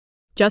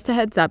Just a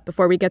heads up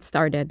before we get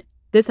started,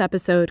 this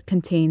episode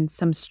contains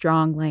some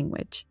strong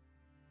language.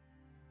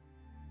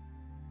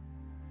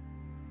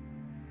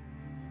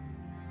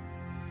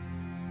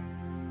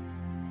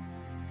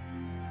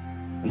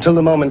 Until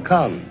the moment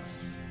comes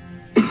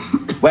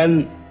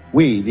when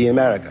we, the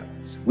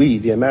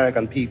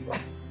American people,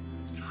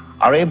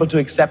 are able to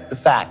accept the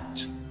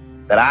fact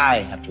that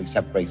I have to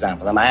accept, for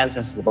example, that my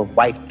ancestors are both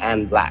white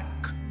and black,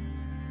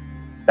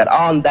 that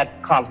on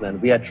that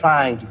continent we are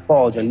trying to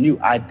forge a new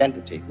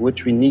identity for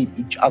which we need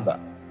each other.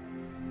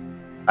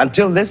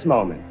 Until this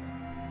moment,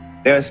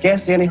 there is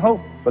scarcely any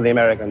hope for the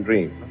American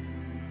dream,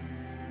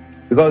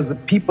 because the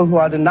people who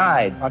are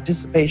denied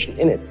participation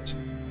in it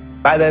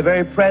by their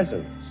very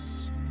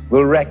presence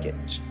will wreck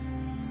it.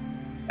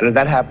 And if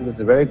that happens, it's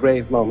a very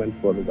grave moment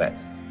for the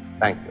West.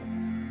 Thank you.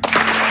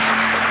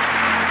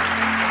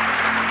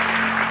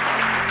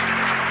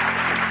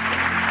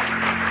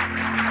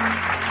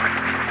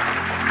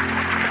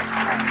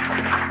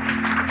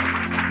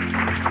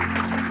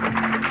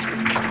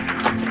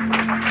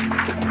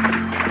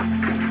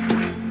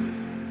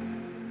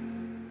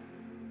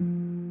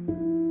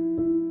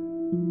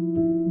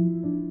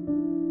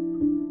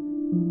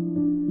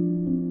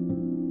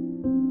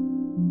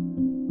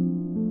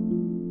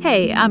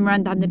 Hey, I'm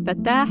Rand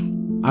Abdel-Fattah.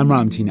 I'm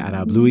Ramtin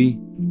Arablouei.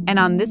 And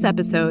on this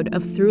episode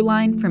of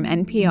Throughline from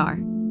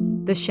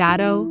NPR, The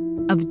Shadow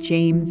of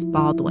James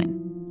Baldwin.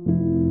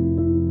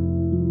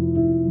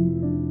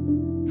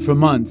 For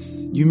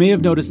months, you may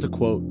have noticed a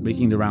quote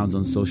making the rounds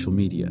on social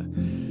media.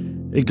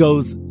 It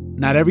goes,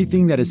 "Not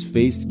everything that is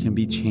faced can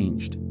be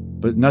changed,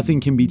 but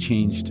nothing can be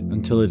changed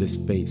until it is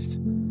faced."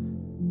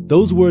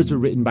 Those words were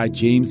written by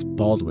James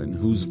Baldwin,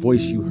 whose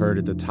voice you heard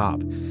at the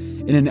top,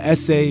 in an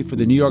essay for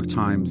the New York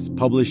Times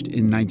published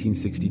in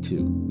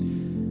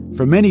 1962.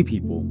 For many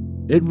people,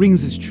 it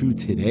rings as true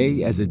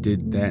today as it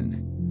did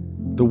then.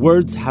 The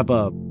words have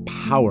a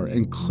power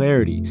and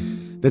clarity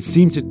that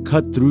seem to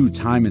cut through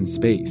time and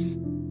space.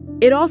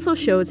 It also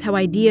shows how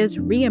ideas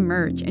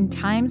reemerge in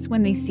times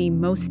when they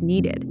seem most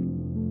needed.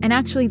 And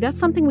actually, that's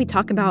something we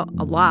talk about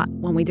a lot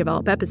when we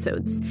develop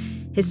episodes.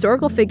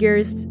 Historical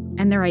figures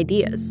and their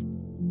ideas.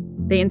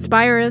 They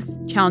inspire us,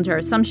 challenge our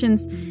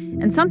assumptions,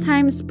 and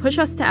sometimes push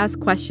us to ask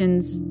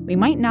questions we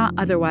might not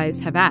otherwise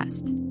have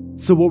asked.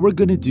 So what we're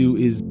going to do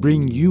is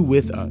bring you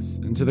with us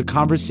into the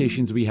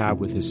conversations we have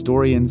with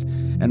historians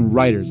and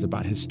writers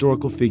about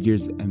historical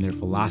figures and their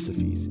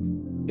philosophies.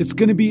 It's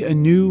going to be a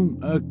new,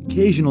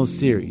 occasional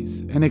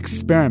series, an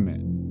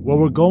experiment, where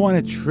we'll go on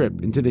a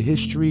trip into the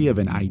history of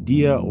an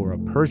idea or a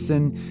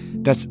person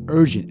that's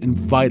urgent and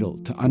vital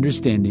to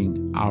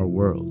understanding our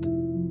world.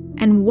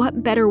 And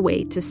what better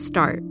way to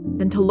start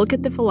than to look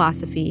at the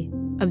philosophy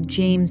of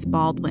James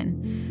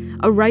Baldwin,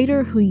 a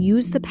writer who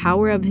used the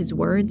power of his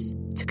words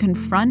to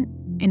confront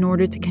in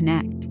order to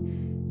connect,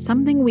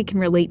 something we can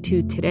relate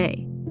to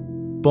today.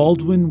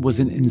 Baldwin was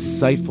an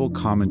insightful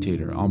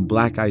commentator on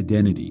Black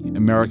identity,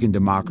 American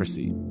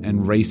democracy, and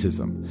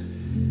racism.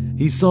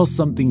 He saw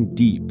something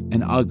deep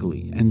and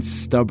ugly and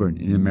stubborn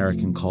in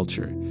American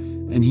culture,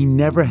 and he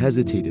never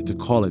hesitated to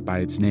call it by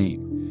its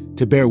name,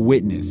 to bear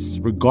witness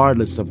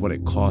regardless of what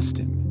it cost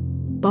him.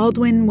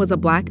 Baldwin was a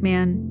Black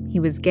man, he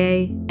was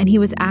gay, and he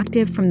was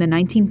active from the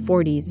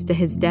 1940s to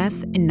his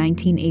death in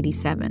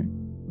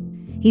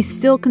 1987. He's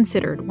still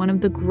considered one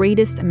of the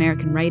greatest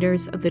American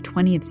writers of the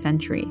 20th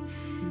century.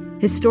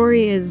 His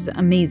story is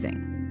amazing,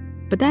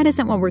 but that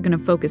isn't what we're going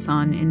to focus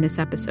on in this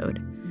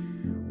episode.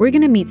 We're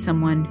going to meet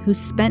someone who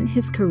spent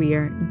his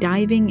career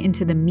diving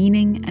into the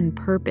meaning and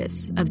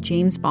purpose of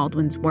James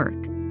Baldwin's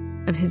work,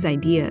 of his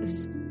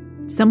ideas.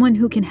 Someone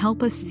who can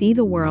help us see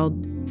the world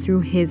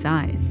through his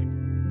eyes,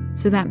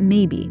 so that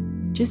maybe,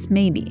 just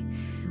maybe,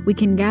 we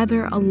can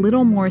gather a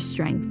little more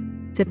strength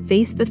to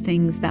face the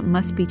things that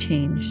must be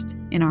changed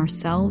in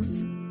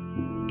ourselves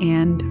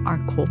and our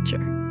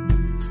culture.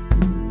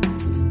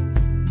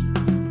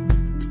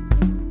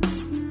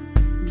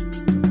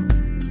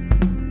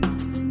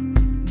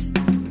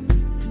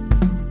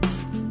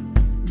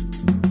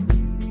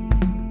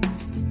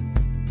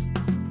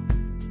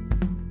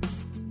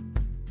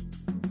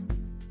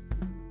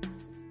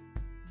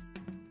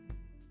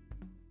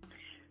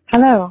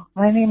 Hello,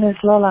 my name is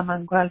Lola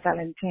Manuel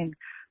Valentin,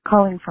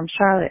 calling from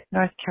Charlotte,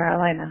 North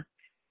Carolina,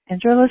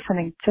 and you're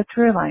listening to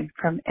Throughline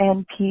from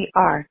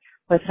NPR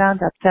with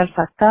Rand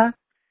Abdel-Fattah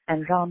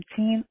and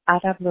Ramtin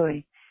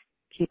Arablouei.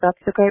 Keep up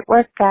the great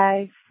work,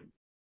 guys.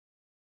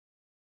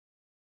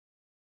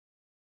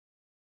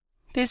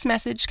 This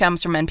message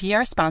comes from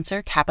NPR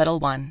sponsor Capital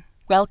One.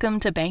 Welcome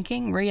to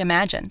Banking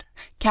Reimagined.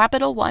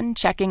 Capital One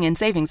checking and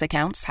savings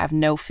accounts have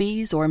no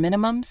fees or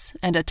minimums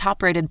and a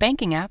top-rated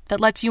banking app that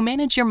lets you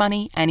manage your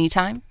money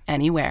anytime,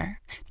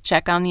 anywhere.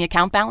 Check on the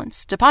account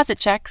balance, deposit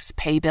checks,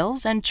 pay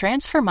bills, and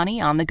transfer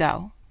money on the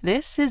go.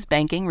 This is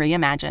Banking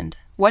Reimagined.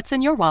 What's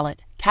in your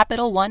wallet?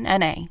 Capital One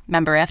N.A.,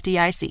 member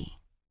FDIC.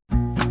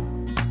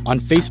 On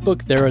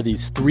Facebook, there are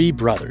these three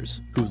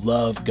brothers who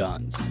love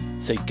guns,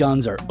 say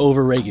guns are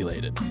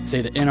overregulated,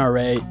 say the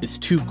NRA is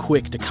too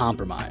quick to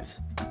compromise.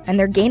 And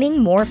they're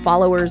gaining more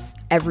followers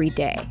every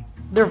day.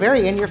 they're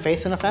very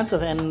in-your-face and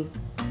offensive, and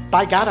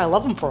by God, I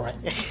love them for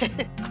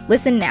it.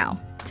 Listen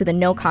now to the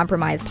No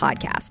Compromise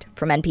podcast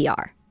from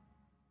NPR.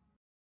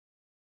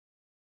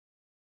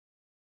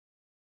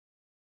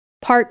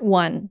 Part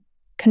 1.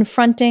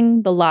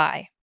 Confronting the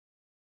Lie.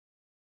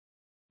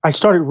 I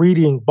started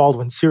reading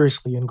Baldwin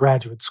seriously in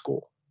graduate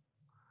school.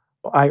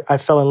 I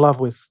fell in love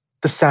with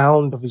the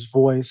sound of his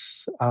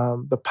voice,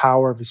 the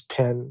power of his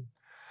pen,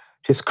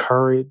 his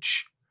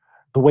courage,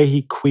 the way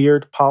he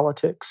queered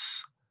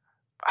politics,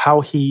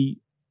 how he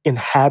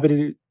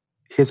inhabited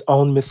his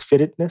own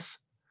misfittedness,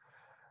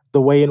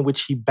 the way in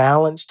which he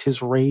balanced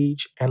his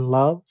rage and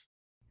love.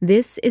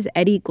 This is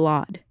Eddie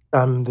Glaude.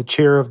 I'm the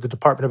chair of the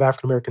Department of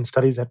African American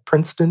Studies at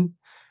Princeton,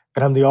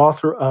 and I'm the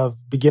author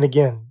of Begin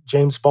Again,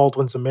 James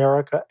Baldwin's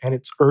America and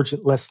Its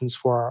Urgent Lessons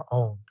for Our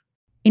Own.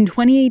 In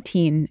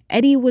 2018,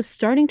 Eddie was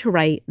starting to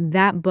write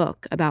that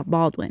book about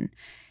Baldwin,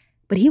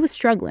 but he was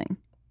struggling.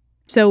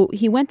 So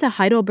he went to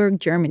Heidelberg,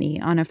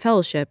 Germany on a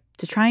fellowship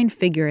to try and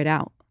figure it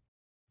out.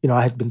 You know,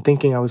 I had been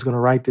thinking I was going to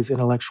write this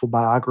intellectual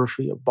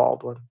biography of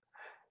Baldwin,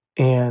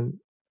 and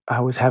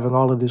I was having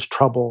all of this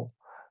trouble.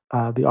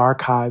 The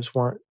archives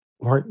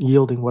weren't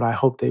yielding what I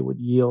hoped they would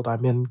yield.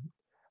 I'm in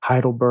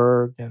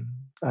Heidelberg, and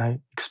I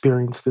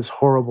experienced this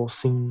horrible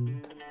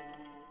scene.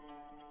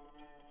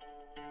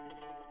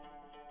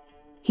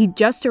 He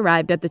just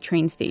arrived at the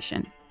train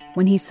station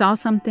when he saw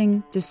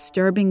something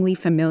disturbingly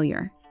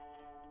familiar.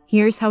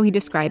 Here's how he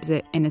describes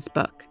it in his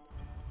book.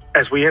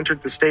 As we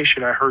entered the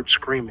station, I heard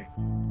screaming.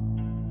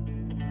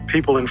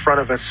 People in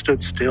front of us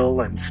stood still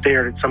and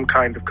stared at some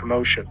kind of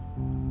commotion.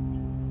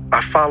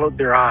 I followed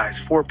their eyes.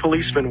 4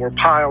 policemen were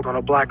piled on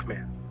a black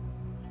man.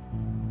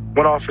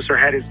 One officer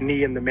had his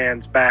knee in the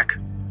man's back.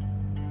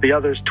 The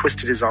others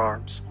twisted his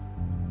arms.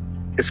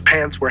 His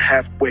pants were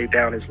halfway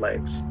down his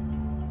legs.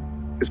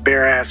 His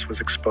bare ass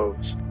was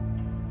exposed.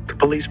 The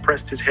police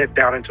pressed his head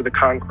down into the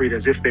concrete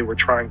as if they were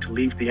trying to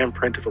leave the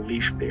imprint of a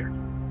leaf there.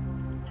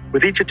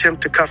 With each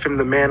attempt to cuff him,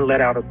 the man let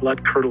out a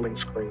blood-curdling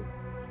scream.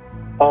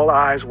 All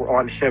eyes were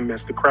on him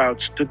as the crowd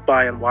stood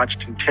by and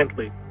watched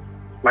intently,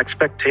 like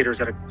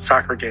spectators at a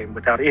soccer game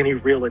without any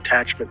real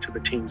attachment to the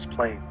teams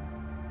playing.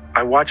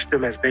 I watched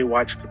them as they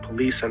watched the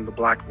police and the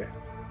black man.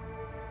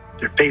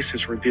 Their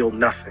faces revealed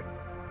nothing.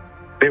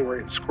 They were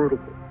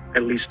inscrutable,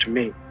 at least to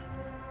me.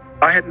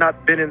 I had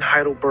not been in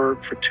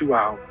Heidelberg for 2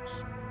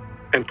 hours,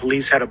 and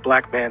police had a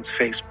black man's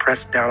face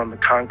pressed down on the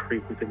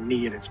concrete with a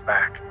knee in his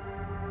back.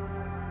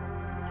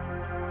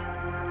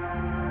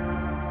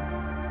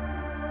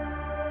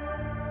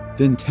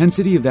 The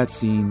intensity of that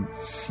scene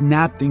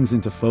snapped things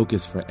into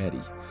focus for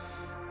Eddie.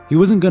 He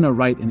wasn't going to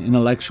write an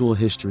intellectual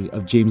history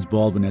of James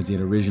Baldwin as he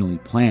had originally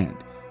planned.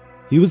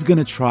 He was going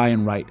to try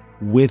and write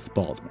with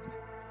Baldwin,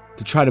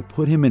 to try to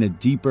put him in a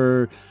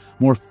deeper,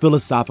 more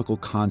philosophical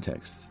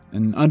context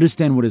and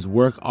understand what his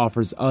work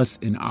offers us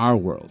in our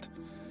world.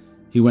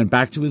 He went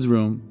back to his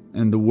room,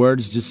 and the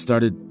words just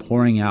started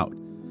pouring out.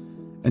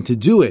 And to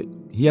do it,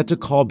 he had to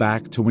call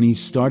back to when he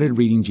started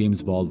reading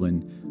James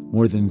Baldwin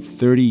more than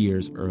 30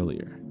 years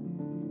earlier.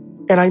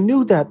 And I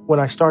knew that when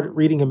I started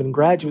reading him in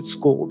graduate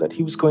school, that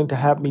he was going to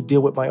have me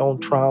deal with my own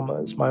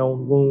traumas, my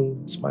own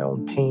wounds, my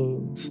own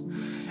pains.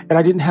 And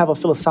I didn't have a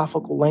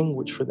philosophical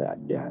language for that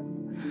yet.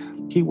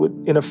 He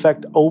would, in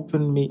effect,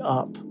 open me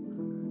up.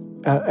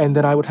 And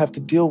then I would have to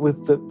deal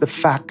with the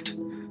fact,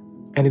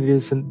 and it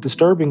is a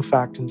disturbing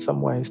fact in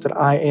some ways, that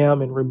I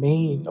am and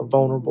remain a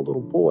vulnerable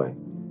little boy.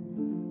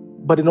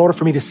 But in order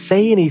for me to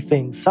say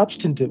anything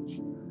substantive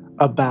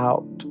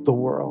about the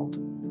world,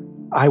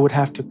 I would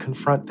have to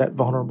confront that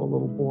vulnerable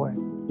little boy,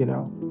 you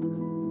know.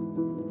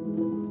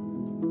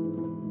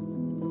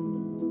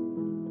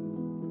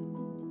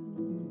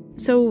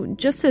 So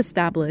just to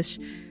establish,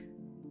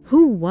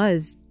 who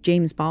was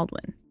James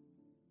Baldwin?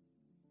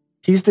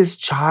 He's this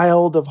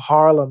child of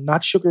Harlem,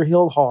 not Sugar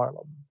Hill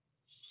Harlem,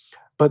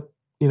 but,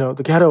 you know,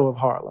 the ghetto of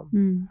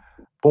Harlem,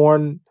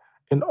 born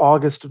in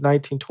August of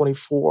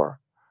 1924,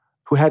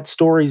 who had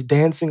stories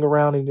dancing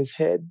around in his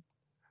head,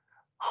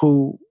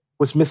 who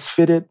was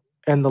misfitted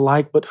and the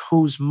like, but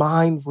whose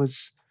mind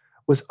was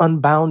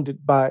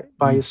unbounded by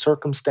his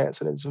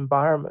circumstance and his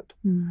environment.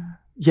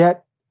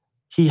 Yet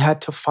he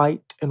had to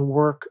fight and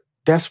work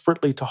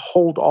desperately to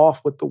hold off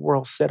what the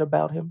world said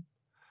about him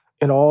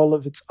in all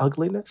of its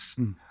ugliness.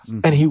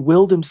 And he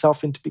willed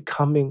himself into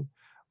becoming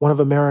one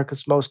of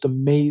America's most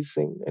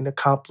amazing and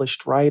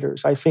accomplished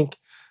writers. I think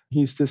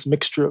he's this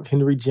mixture of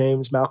Henry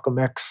James, Malcolm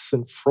X,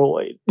 and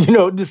Freud.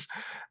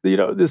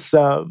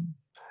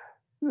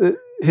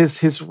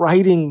 His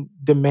writing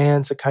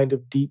demands a kind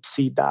of deep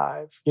sea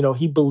dive. You know,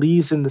 he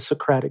believes in the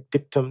Socratic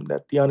dictum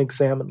that the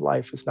unexamined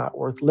life is not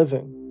worth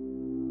living.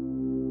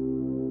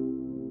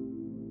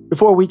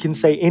 Before we can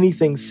say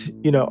anything,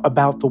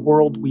 about the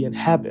world we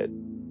inhabit,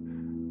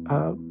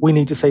 we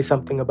need to say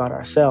something about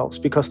ourselves,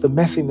 because the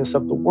messiness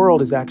of the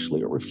world is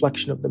actually a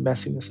reflection of the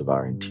messiness of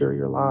our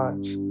interior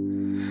lives.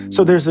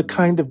 So there's a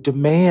kind of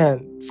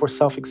demand for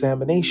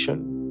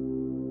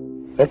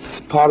self-examination. That's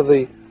part of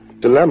the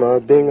dilemma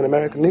of being an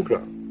American Negro,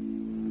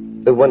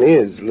 that one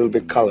is a little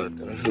bit colored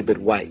and a little bit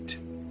white.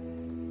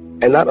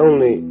 And not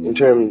only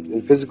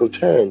in physical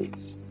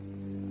terms,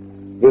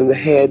 but in the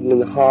head and in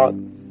the heart.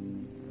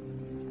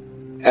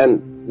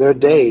 And there are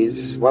days,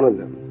 this is one of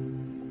them,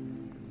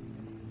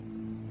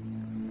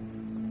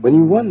 when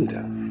you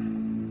wonder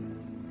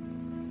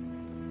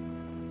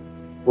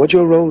what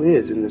your role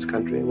is in this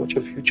country and what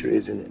your future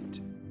is in it.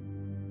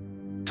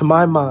 To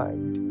my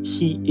mind,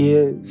 he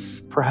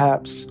is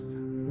perhaps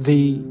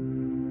the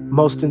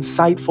most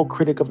insightful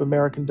critic of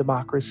American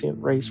democracy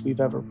and race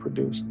we've ever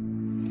produced.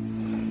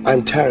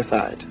 I'm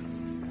terrified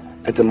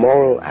at the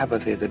moral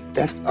apathy, the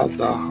death of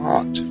the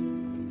heart,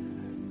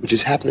 which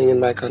is happening in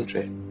my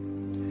country.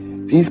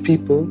 These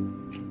people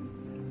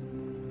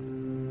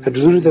have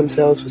deluded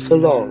themselves for so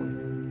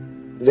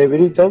long that they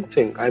really don't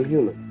think I'm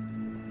human.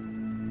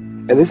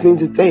 And this means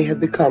that they have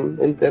become,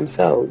 in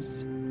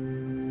themselves,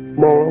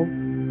 moral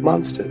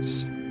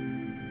monsters.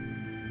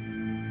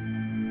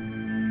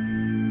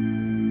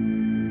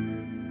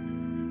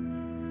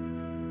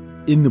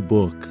 In the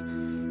book,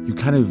 you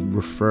kind of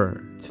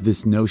refer to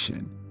this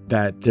notion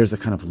that there's a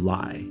kind of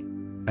lie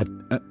at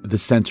the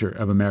center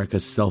of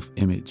America's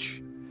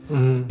self-image.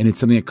 Mm-hmm. And it's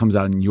something that comes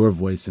out in your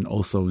voice and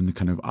also in the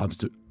kind of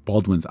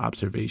Baldwin's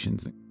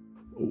observations.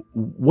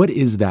 What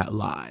is that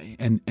lie?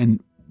 And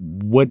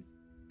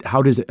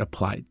how does it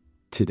apply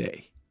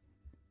today?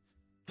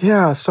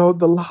 Yeah, so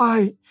the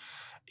lie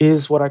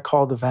is what I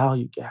call the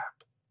value gap.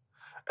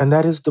 And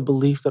that is the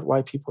belief that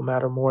white people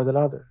matter more than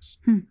others.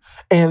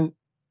 And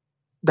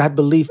that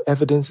belief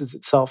evidences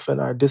itself in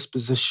our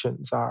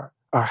dispositions, our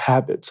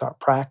habits, our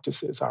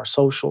practices, our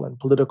social and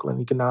political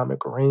and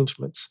economic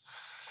arrangements.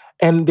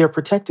 And they're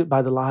protected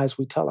by the lies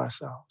we tell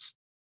ourselves.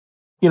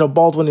 You know,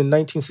 Baldwin in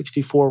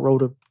 1964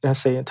 wrote an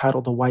essay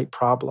entitled The White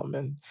Problem.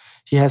 And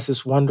he has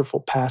this wonderful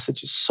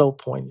passage, it's so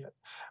poignant,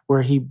 where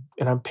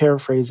and I'm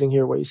paraphrasing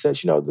here, where he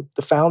says,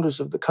 the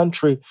founders of the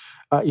country,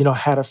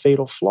 had a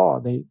fatal flaw.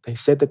 They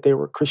said that they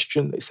were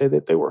Christian. They said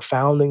that they were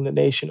founding the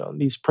nation on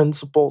these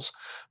principles,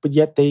 but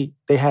yet they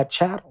had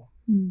chattel.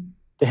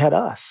 They had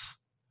us.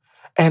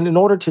 And in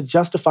order to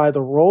justify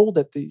the role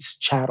that these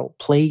chattel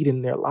played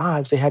in their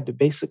lives, they had to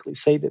basically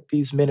say that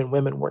these men and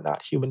women were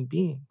not human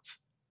beings.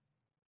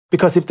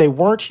 Because if they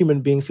weren't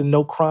human beings, then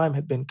no crime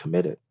had been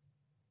committed.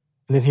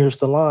 And then here's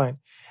the line.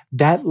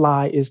 That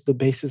lie is the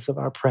basis of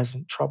our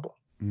present trouble.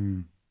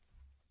 And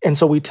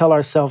so we tell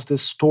ourselves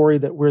this story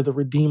that we're the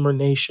Redeemer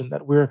nation,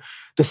 that we're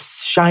the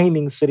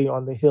shining city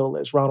on the hill,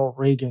 as Ronald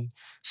Reagan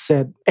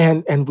said.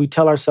 And we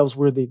tell ourselves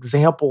we're the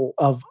example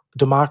of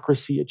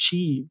democracy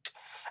achieved,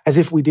 as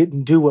if we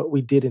didn't do what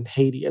we did in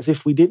Haiti, as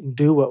if we didn't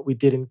do what we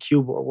did in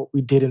Cuba or what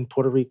we did in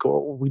Puerto Rico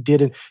or what we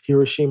did in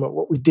Hiroshima, or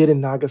what we did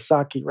in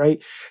Nagasaki, right?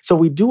 So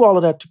we do all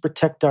of that to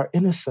protect our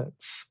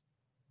innocence.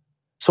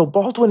 So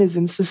Baldwin is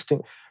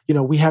insisting,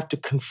 we have to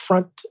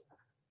confront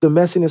the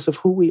messiness of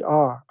who we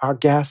are, our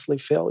ghastly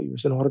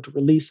failures, in order to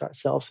release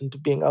ourselves into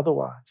being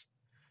otherwise.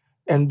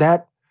 And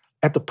that,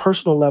 at the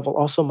personal level,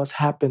 also must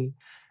happen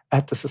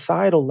at the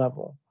societal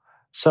level.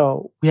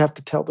 So we have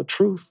to tell the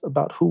truth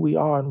about who we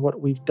are and what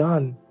we've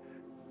done,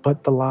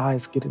 but the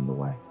lies get in the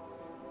way.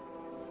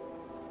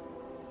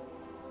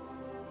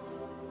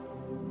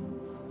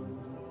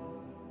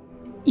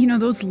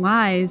 Those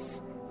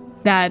lies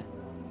that,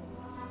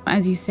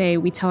 as you say,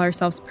 we tell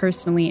ourselves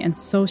personally and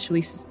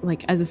socially,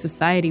 like as a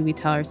society, we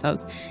tell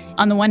ourselves.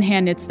 On the one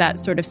hand, it's that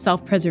sort of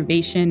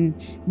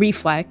self-preservation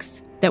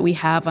reflex that we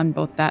have on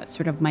both that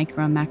sort of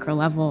micro and macro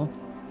level.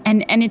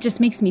 And it just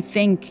makes me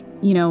think,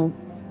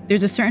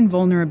 there's a certain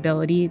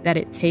vulnerability that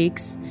it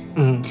takes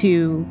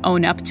to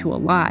own up to a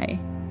lie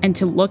and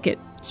to look it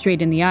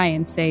straight in the eye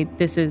and say,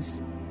 this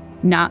is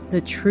not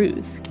the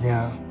truth.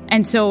 Yeah.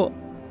 And so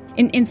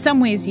in some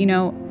ways,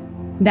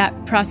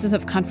 that process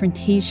of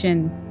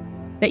confrontation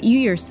that you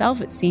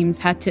yourself, it seems,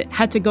 had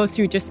to go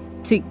through just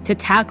to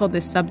tackle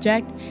this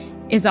subject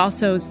is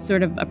also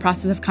sort of a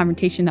process of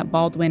confrontation that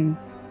Baldwin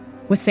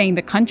was saying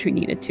the country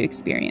needed to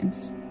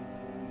experience.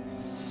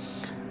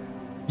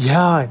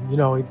 Yeah,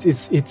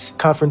 it's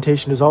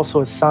confrontation is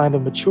also a sign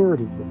of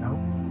maturity,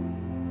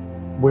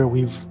 where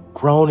we've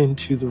grown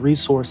into the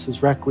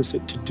resources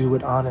requisite to do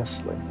it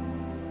honestly.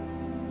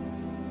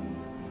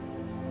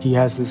 He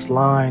has this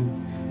line,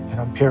 and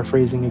I'm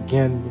paraphrasing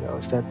again,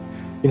 is that,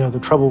 the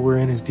trouble we're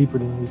in is deeper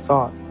than we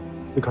thought,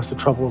 because the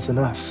trouble is in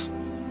us.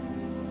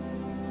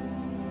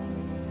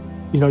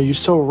 You're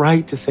so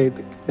right to say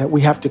that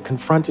we have to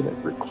confront it. It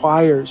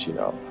requires,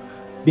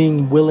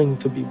 being willing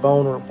to be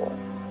vulnerable.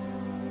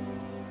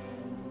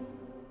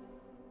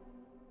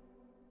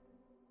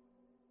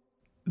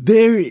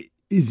 There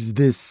is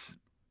this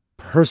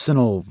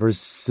personal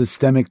versus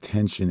systemic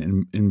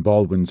tension in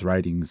Baldwin's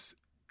writings,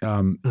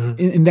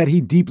 in that he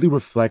deeply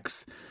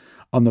reflects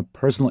on the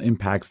personal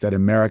impacts that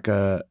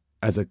America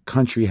as a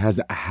country has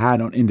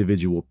had on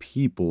individual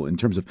people in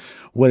terms of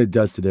what it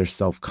does to their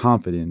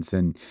self-confidence.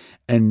 And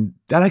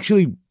that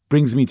actually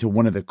brings me to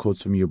one of the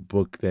quotes from your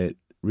book that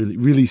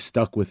really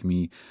stuck with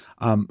me.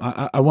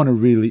 I want to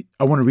read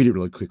it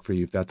really quick for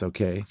you, if that's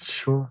okay.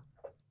 Sure.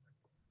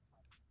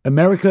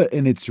 America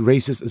and its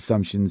racist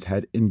assumptions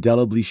had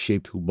indelibly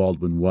shaped who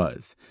Baldwin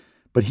was.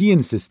 But he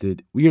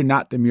insisted we are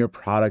not the mere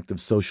product of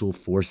social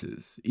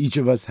forces. Each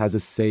of us has a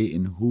say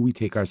in who we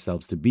take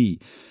ourselves to be.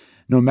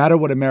 No matter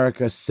what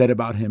America said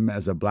about him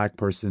as a Black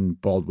person,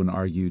 Baldwin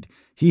argued,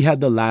 he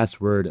had the last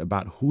word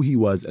about who he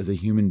was as a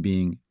human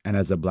being and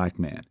as a Black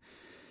man.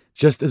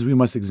 Just as we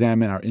must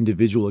examine our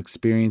individual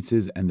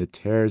experiences and the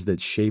tears that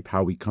shape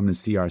how we come to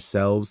see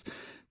ourselves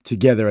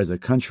together as a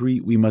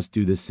country, we must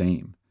do the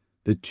same.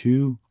 The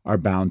two are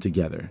bound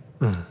together.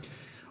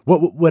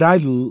 What I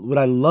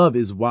love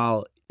is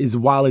while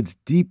it's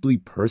deeply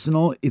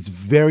personal, it's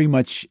very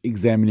much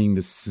examining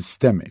the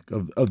systemic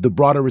of the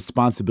broader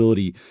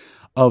responsibility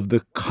of the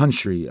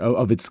country,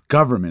 of its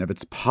government, of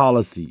its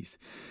policies.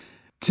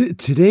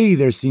 Today,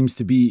 there seems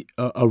to be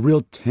a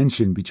real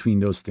tension between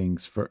those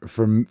things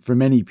for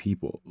many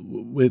people.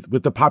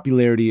 With the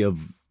popularity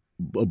of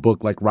a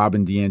book like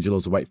Robin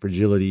DiAngelo's White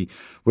Fragility,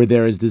 where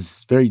there is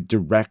this very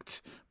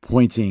direct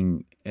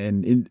pointing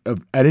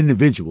at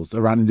individuals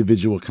around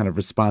individual kind of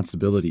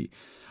responsibility.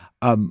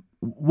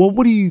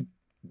 What do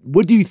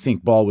you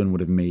think Baldwin would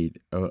have made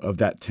of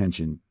that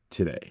tension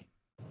today?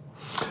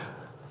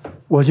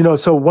 Well,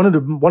 so one of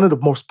the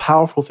most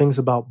powerful things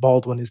about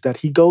Baldwin is that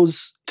he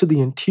goes to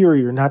the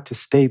interior not to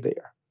stay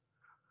there,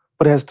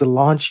 but as the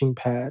launching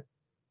pad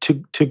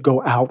to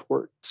go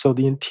outward. So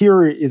the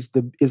interior is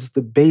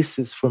the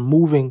basis for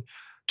moving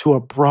to a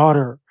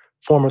broader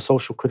form of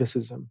social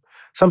criticism.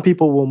 Some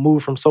people will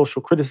move from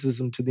social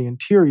criticism to the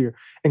interior,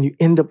 and you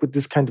end up with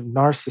this kind of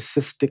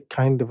narcissistic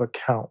kind of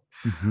account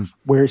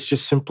where it's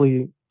just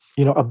simply,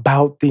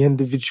 about the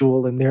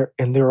individual and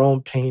their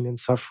own pain and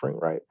suffering,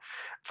 right?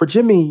 For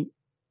Jimmy,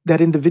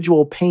 that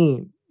individual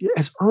pain,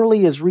 as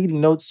early as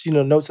reading Notes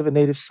of a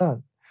Native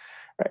Son,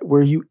 right,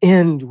 where you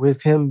end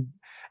with him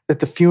at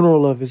the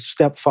funeral of his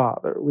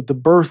stepfather, with the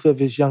birth of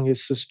his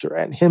youngest sister,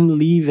 and him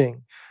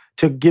leaving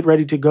to get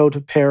ready to go to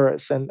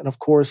Paris, and of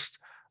course,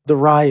 the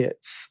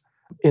riots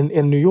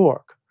in New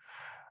York.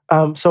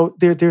 So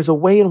there's a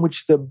way in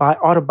which the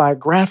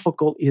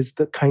autobiographical is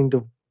the kind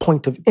of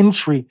point of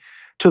entry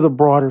to the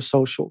broader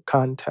social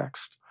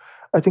context.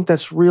 I think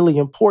that's really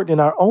important in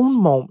our own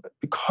moment,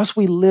 because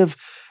we live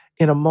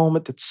in a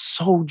moment that's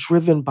so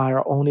driven by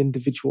our own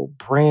individual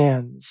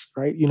brands,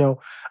 right?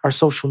 Our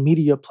social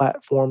media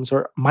platforms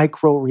or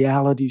micro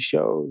reality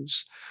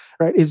shows,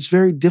 right? It's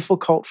very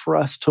difficult for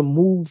us to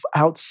move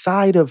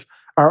outside of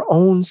our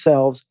own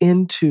selves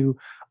into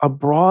a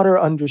broader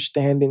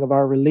understanding of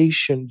our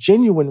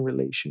genuine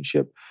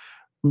relationship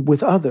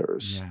with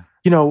others.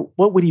 Yeah.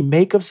 What would he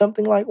make of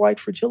something like White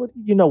Fragility?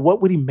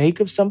 What would he make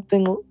of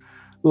something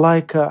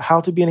like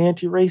How to Be an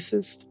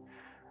Anti-Racist?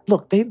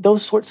 Look,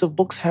 those sorts of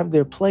books have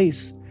their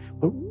place,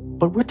 but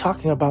we're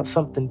talking about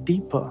something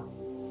deeper.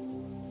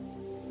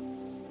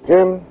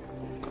 Jim,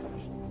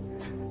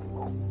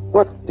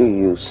 what do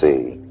you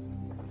see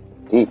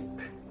deep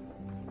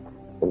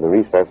in the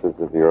recesses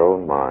of your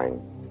own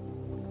mind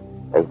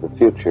as the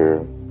future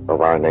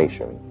of our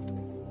nation?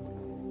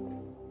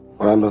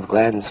 Well, I'm both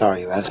glad and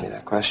sorry you asked me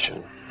that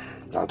question.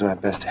 I'll do my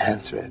best to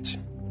answer it.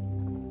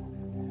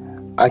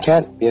 I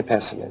can't be a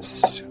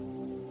pessimist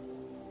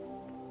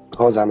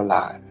because I'm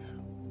alive.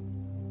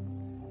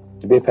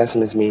 To be a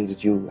pessimist means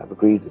that you have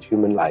agreed that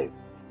human life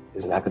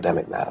is an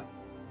academic matter.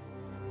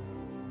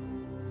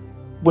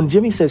 When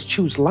Jimmy says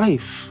choose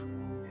life,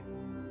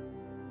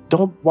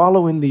 don't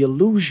wallow in the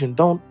illusion.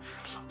 Don't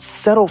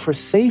settle for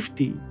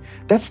safety.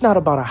 That's not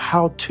about a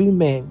how-to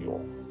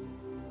manual.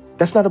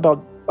 That's not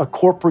about a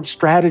corporate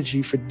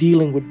strategy for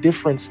dealing with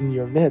difference in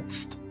your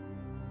midst.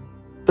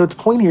 The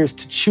point here is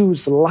to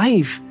choose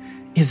life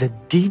is a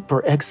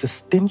deeper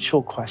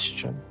existential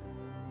question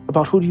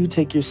about who do you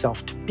take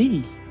yourself to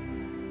be.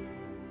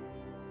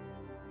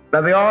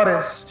 Now, the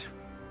artist,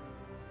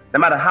 no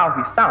matter how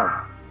he sounds,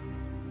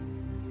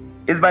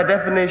 is by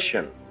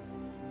definition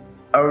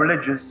a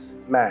religious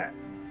man,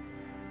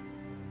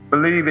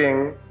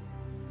 believing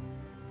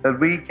that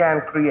we can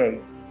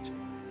create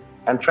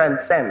and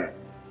transcend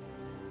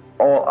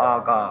all our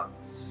gods.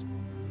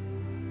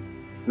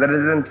 That it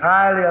is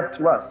entirely up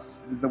to us,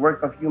 it is the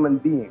work of human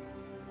beings,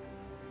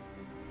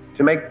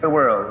 to make the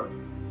world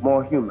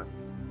more human.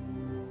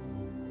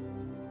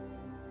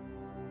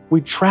 We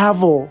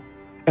travel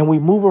and we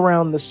move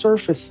around the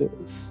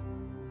surfaces,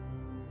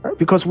 right?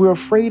 Because we're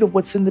afraid of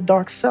what's in the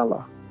dark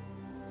cellar.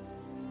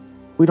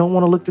 We don't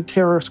want to look the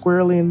terror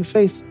squarely in the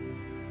face.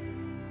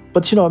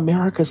 But,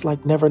 America's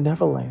like Never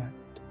Land.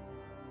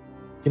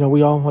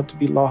 We all want to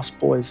be lost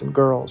boys and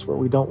girls where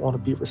we don't want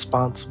to be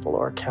responsible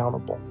or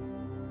accountable.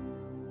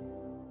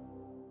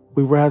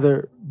 We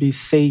rather be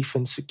safe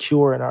and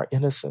secure in our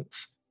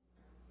innocence.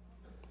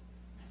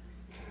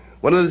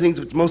 One of the things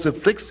which most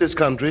afflicts this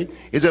country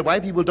is that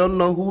white people don't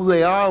know who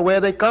they are or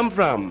where they come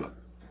from.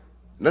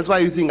 And that's why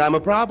you think I'm a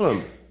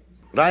problem.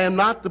 But I am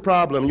not the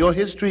problem. Your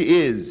history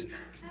is.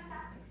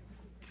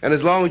 And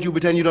as long as you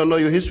pretend you don't know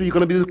your history, you're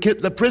going to be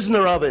the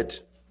prisoner of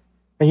it.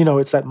 And,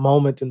 it's that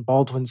moment in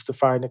Baldwin's The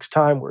Fire Next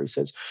Time where he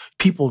says,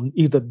 people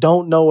either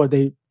don't know or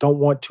they don't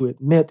want to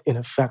admit, in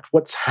effect,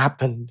 what's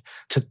happened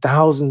to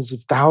thousands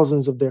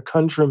of their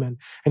countrymen.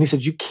 And he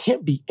said, you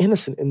can't be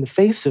innocent in the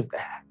face of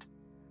that.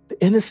 The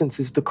innocence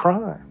is the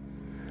crime.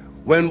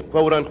 When,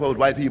 quote unquote,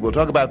 white people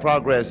talk about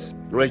progress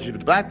in relationship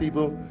to black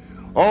people,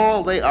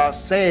 all they are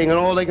saying and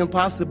all they can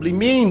possibly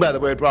mean by the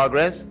word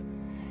progress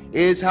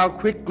is how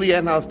quickly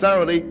and how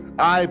thoroughly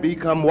I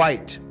become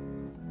white.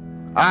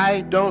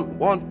 I don't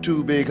want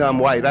to become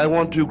white. I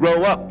want to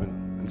grow up,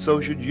 and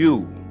so should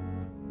you.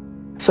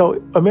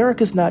 So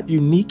America's not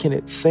unique in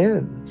its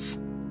sins,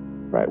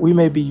 right? We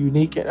may be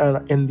unique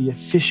in the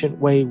efficient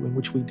way in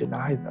which we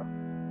deny them.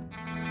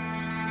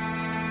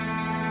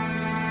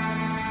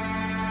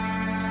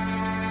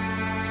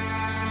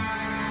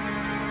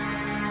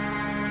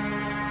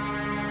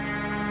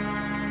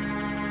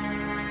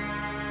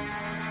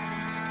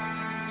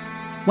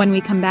 When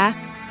we come back,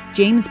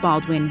 James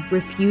Baldwin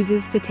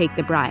refuses to take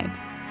the bribe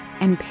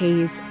and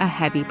pays a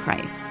heavy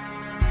price.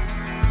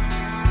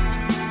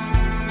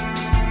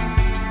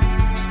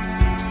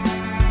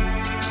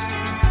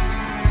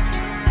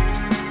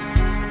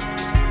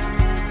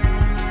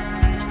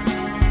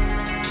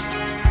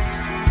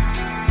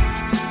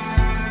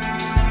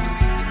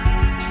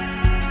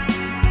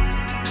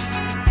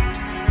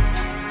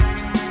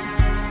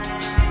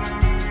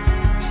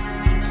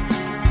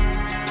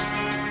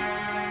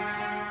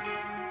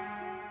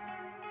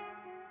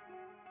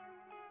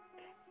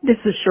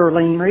 This is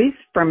Charlene Reese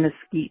from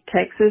Mesquite,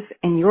 Texas,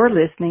 and you're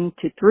listening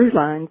to Through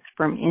Lines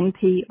from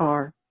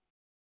NPR.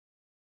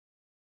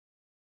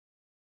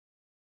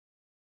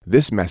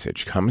 This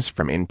message comes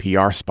from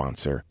NPR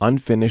sponsor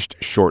Unfinished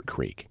Short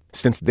Creek.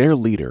 Since their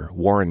leader,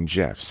 Warren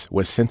Jeffs,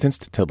 was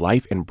sentenced to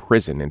life in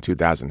prison in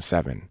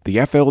 2007, the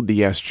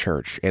FLDS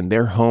Church and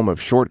their home of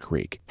Short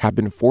Creek have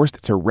been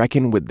forced to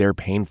reckon with their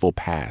painful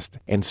past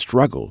and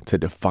struggle to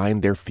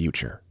define their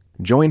future.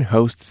 Join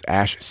hosts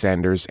Ash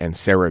Sanders and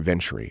Sarah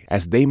Ventry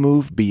as they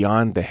move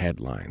beyond the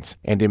headlines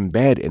and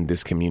embed in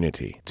this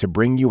community to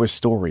bring you a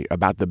story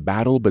about the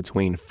battle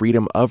between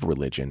freedom of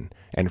religion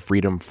and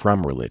freedom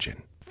from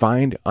religion.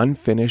 Find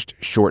Unfinished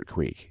Short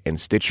Creek in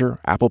Stitcher,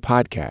 Apple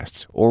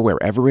Podcasts, or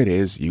wherever it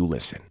is you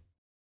listen.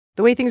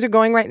 The way things are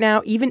going right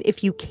now, even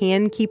if you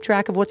can keep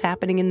track of what's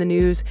happening in the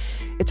news,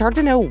 it's hard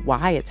to know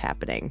why it's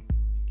happening,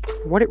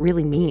 what it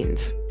really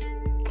means.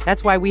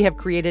 That's why we have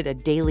created a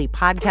daily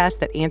podcast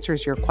that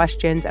answers your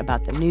questions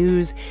about the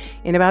news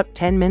in about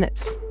 10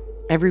 minutes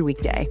every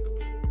weekday.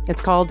 It's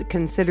called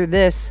Consider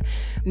This.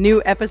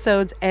 New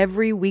episodes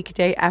every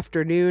weekday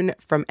afternoon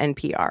from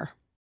NPR.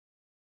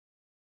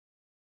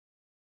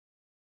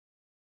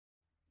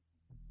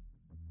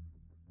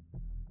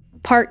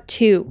 Part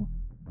 2.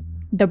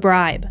 The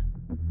Bribe.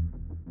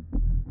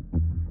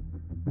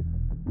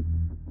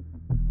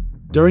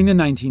 During the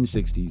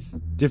 1960s,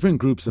 different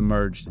groups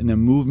emerged in the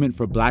movement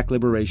for black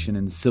liberation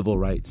and civil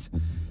rights.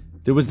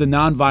 There was the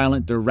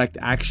Nonviolent Direct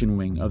Action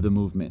Wing of the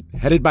movement,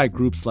 headed by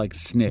groups like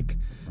SNCC,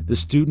 the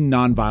Student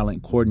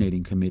Nonviolent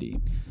Coordinating Committee,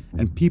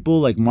 and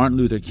people like Martin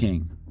Luther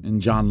King and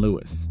John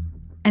Lewis.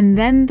 And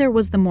then there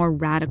was the more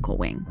radical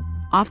wing,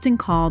 often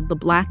called the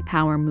Black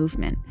Power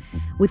movement,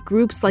 with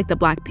groups like the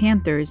Black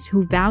Panthers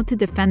who vowed to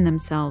defend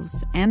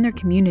themselves and their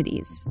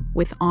communities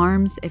with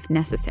arms if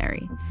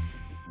necessary.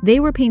 They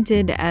were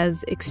painted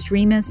as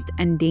extremist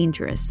and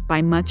dangerous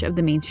by much of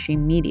the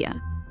mainstream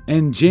media.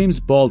 And James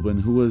Baldwin,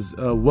 who was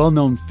a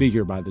well-known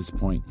figure by this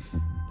point,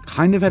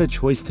 kind of had a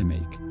choice to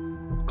make.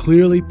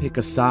 Clearly pick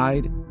a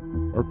side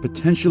or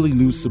potentially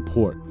lose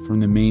support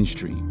from the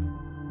mainstream.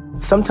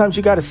 Sometimes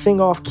you got to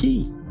sing off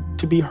key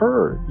to be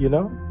heard,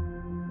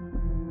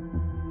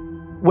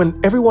 When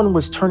everyone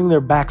was turning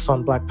their backs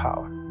on Black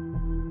Power,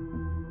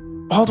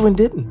 Baldwin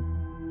didn't.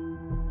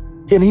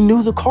 And he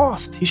knew the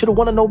cost. He should have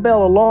won a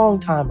Nobel a long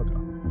time ago.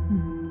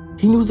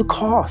 He knew the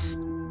cost.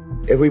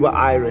 If we were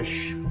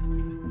Irish,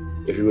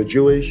 if we were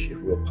Jewish, if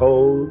we were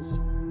Poles,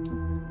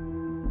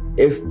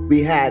 if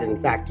we had,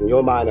 in fact, in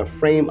your mind, a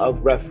frame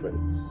of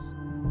reference,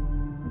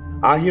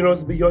 our heroes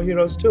would be your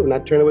heroes too.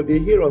 Nat Turner would be a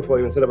hero for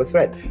you instead of a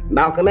threat.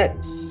 Malcolm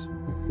X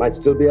might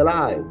still be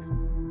alive.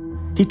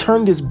 He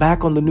turned his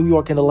back on the New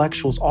York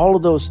intellectuals, all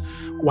of those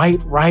white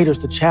writers,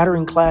 the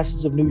chattering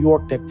classes of New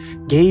York that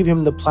gave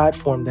him the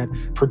platform, that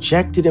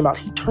projected him out.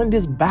 He turned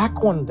his back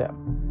on them.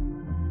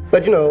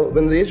 But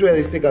when the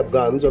Israelis pick up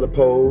guns, or the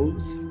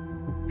Poles,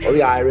 or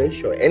the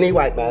Irish, or any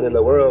white man in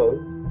the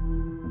world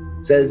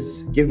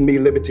says, give me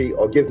liberty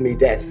or give me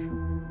death,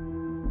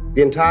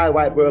 the entire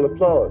white world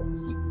applauds.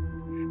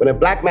 When a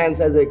black man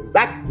says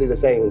exactly the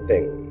same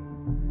thing,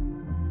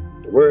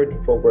 word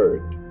for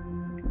word,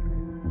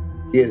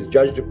 he is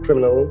judged a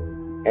criminal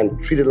and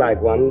treated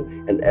like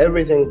one, and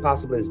everything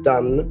possible is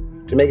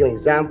done to make an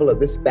example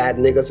of this bad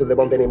nigger so there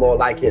won't be any more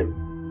like him.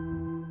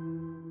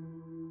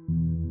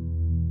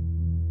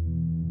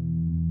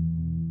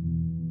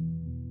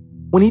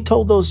 When he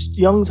told those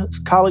young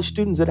college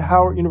students at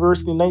Howard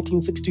University in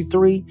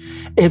 1963,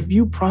 if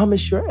you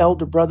promise your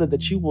elder brother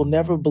that you will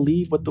never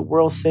believe what the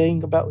world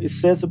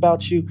says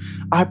about you,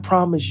 I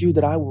promise you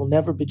that I will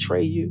never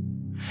betray you.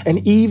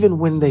 And even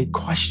when they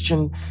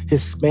questioned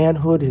his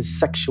manhood, his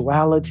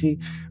sexuality,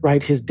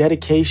 right, his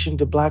dedication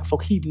to Black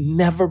folk, he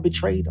never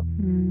betrayed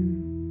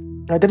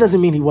them. Right, that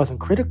doesn't mean he wasn't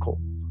critical.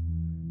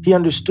 He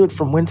understood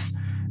from whence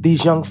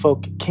these young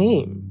folk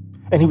came.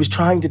 And he was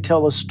trying to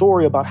tell a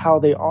story about how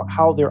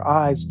their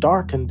eyes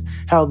darkened,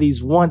 how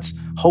these once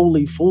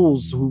holy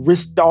fools who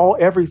risked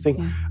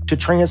everything to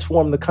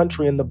transform the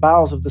country in the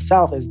bowels of the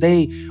South, as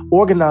they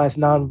organized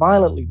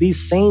nonviolently,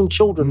 these same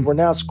children were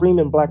now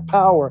screaming Black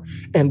power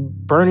and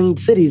burning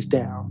cities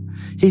down.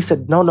 He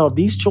said, no,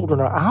 these children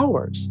are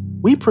ours.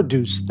 We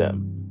produced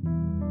them.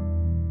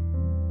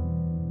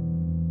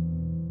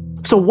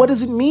 So what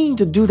does it mean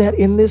to do that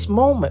in this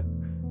moment?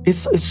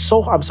 It's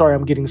so, I'm sorry,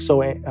 I'm getting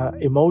so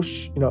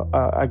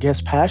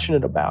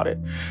passionate about it,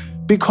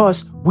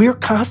 because we're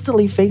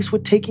constantly faced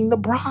with taking the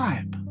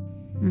bribe.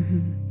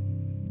 Mm-hmm.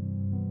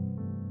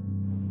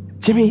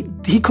 Jimmy,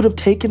 he could have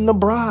taken the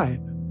bribe.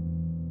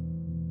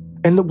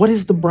 And what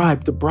is the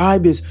bribe? The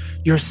bribe is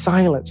your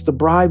silence. The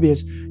bribe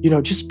is,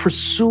 just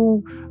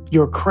pursue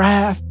your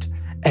craft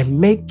and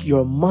make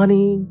your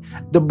money.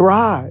 The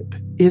bribe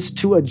is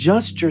to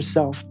adjust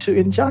yourself to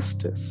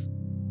injustice.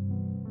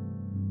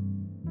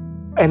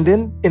 And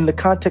then in the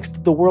context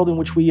of the world in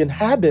which we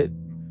inhabit,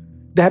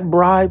 that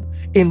bribe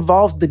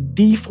involves the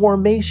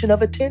deformation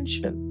of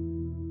attention,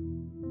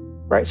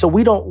 right? So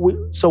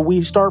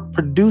we start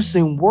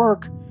producing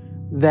work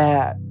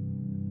that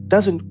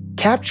doesn't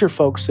capture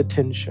folks'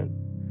 attention.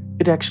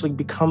 It actually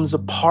becomes a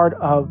part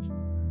of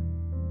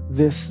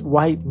this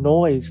white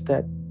noise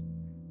that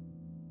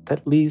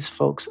leaves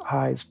folks'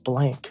 eyes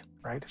blank,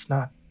 right? It's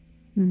not,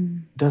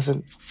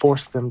 doesn't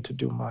force them to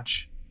do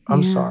much.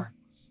 I'm sorry.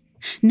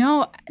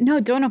 No,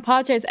 don't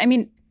apologize. I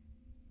mean,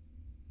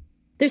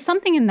 there's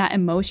something in that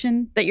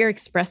emotion that you're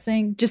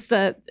expressing, just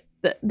the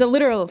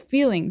literal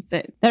feelings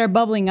that are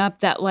bubbling up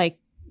that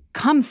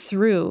come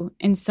through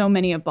in so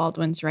many of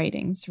Baldwin's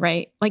writings,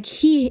 right? Like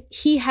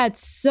he had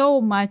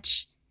so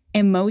much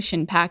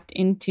emotion packed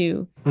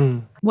into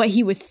what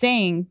he was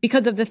saying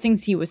because of the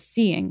things he was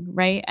seeing,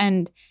 right?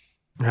 And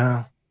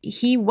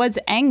he was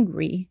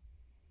angry.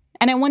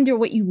 And I wonder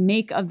what you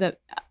make of that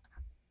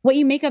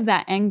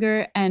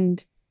anger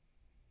and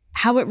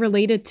how it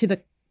related to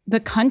the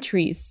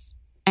country's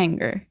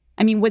anger.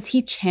 I mean, was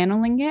he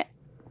channeling it?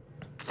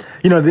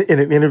 In an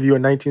interview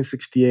in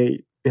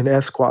 1968 in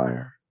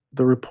Esquire,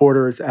 the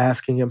reporter is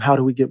asking him, how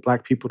do we get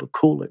Black people to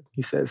cool it?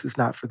 He says, it's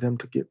not for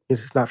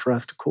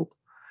us to cool.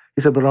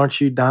 He said, but aren't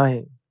you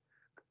dying?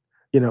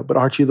 But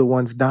aren't you the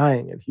ones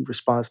dying? And he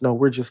responds, no,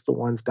 we're just the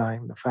ones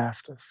dying the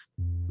fastest.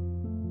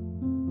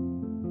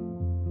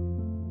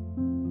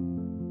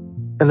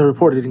 And the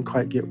reporter didn't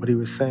quite get what he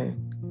was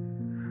saying.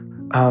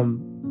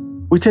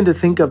 We tend to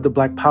think of the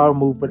Black Power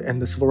movement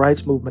and the Civil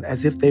Rights movement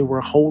as if they were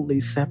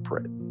wholly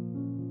separate,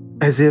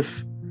 as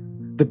if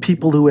the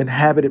people who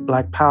inhabited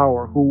Black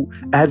Power, who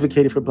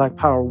advocated for Black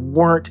Power,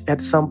 weren't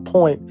at some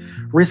point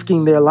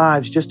risking their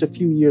lives just a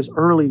few years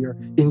earlier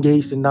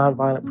engaged in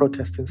nonviolent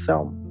protest in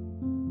Selma.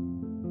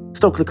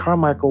 Stokely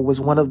Carmichael was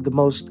one of the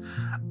most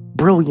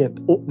brilliant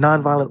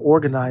nonviolent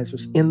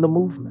organizers in the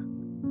movement.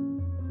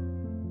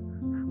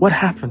 What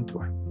happened to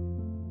him?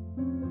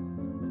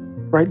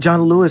 Right?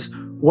 John Lewis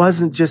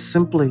wasn't just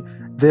simply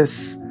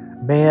this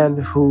man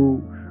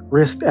who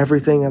risked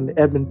everything on the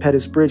Edmund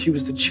Pettus Bridge. He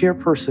was the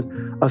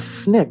chairperson of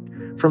SNCC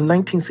from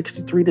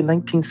 1963 to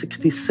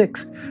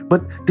 1966.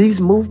 But these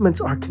movements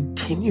are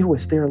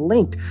continuous. They're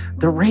linked.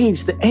 The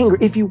rage, the anger.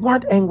 If you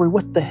weren't angry,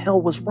 what the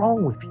hell was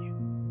wrong with you?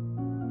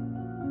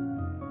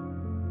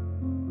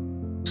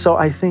 So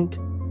I think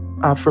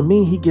for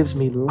me, he gives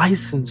me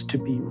license to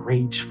be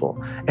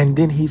rageful. And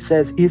then he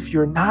says, if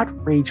you're not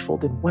rageful,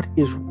 then what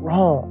is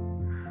wrong?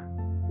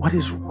 What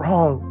is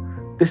wrong?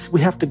 We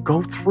have to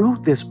go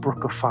through this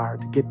brook of fire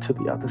to get to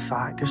the other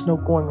side. There's no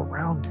going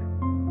around it.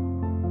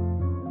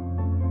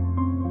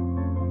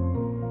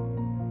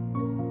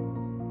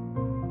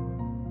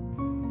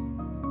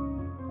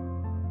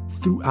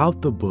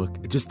 Throughout the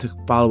book, just to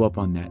follow up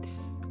on that,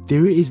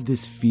 there is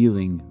this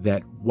feeling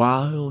that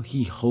while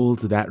he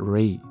holds that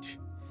rage,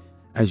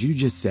 as you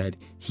just said,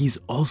 he's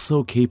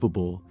also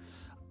capable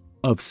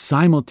of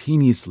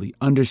simultaneously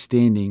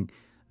understanding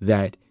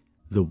that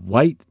the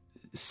white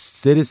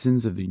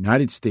citizens of the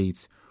United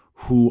States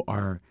who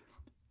are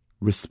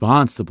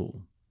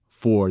responsible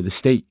for the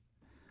state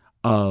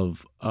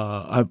of,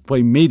 play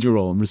a major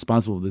role and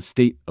responsible for the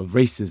state of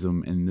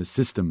racism and the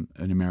system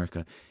in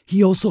America,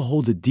 he also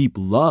holds a deep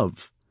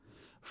love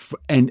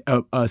and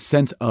a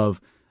sense of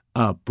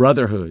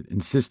brotherhood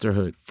and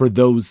sisterhood for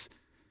those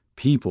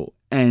people.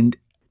 And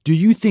do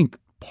you think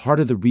part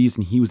of the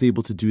reason he was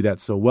able to do that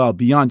so well,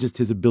 beyond just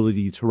his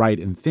ability to write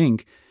and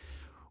think,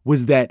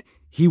 was that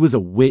he was a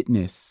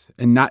witness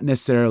and not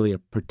necessarily a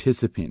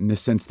participant, in the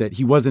sense that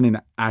he wasn't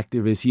an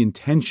activist. He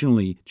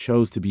intentionally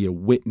chose to be a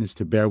witness,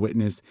 to bear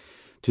witness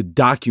to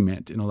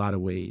document in a lot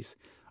of ways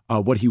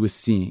what he was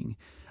seeing.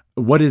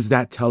 What does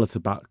that tell us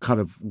about kind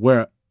of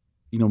where,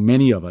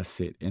 many of us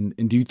sit? And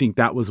do you think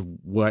that was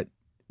what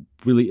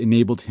really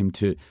enabled him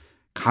to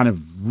kind of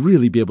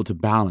really be able to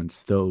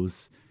balance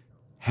those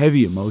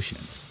heavy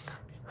emotions?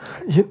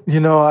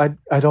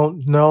 I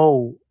don't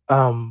know,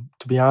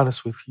 to be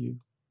honest with you.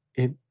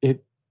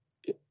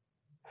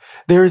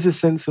 There is a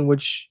sense in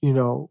which,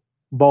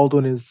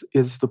 Baldwin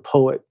is the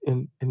poet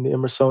in the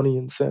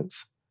Emersonian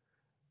sense.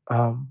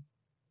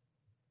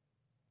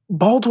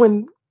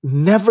 Baldwin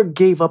never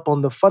gave up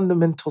on the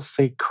fundamental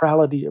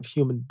sacrality of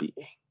human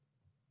being.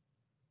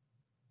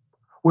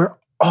 We're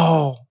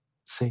all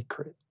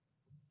sacred.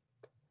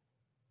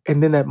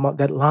 And then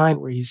that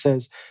line where he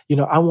says,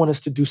 I want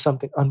us to do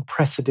something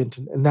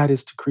unprecedented, and that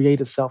is to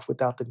create a self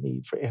without the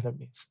need for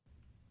enemies.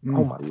 Mm-hmm.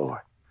 Oh, my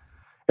Lord.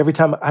 Every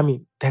time, I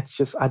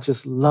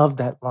just love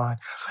that line.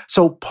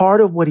 So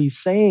part of what he's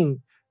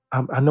saying,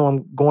 I know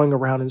I'm going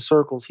around in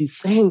circles. He's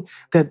saying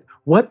that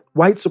what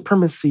white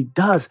supremacy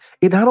does,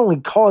 it not only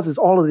causes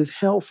all of this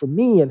hell for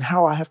me and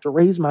how I have to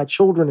raise my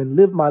children and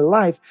live my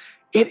life,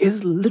 it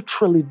is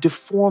literally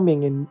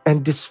deforming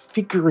and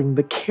disfiguring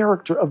the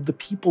character of the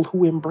people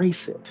who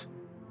embrace it.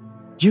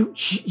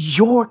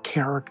 Your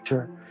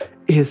character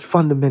is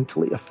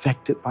fundamentally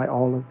affected by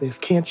all of this.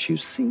 Can't you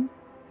see?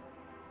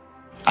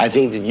 I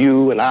think that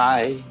you and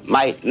I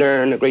might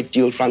learn a great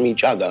deal from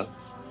each other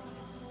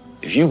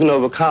if you can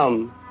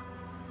overcome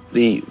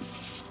the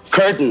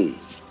curtain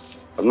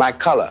of my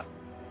color.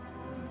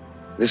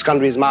 This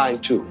country is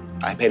mine, too.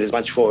 I paid as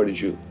much for it as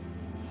you.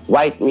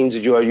 White means that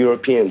you are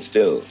European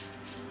still.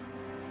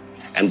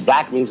 And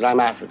black means that I'm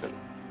African.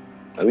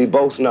 And we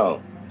both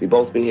know, we've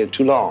both been here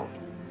too long.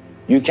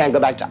 You can't go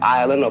back to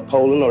Ireland or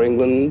Poland or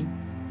England,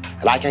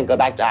 and I can't go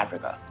back to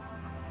Africa.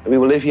 And we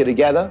will live here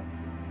together,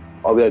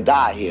 or we'll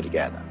die here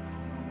together.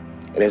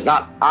 And it's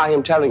not I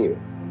am telling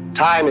you.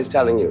 Time is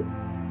telling you.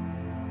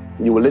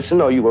 You will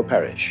listen or you will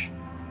perish.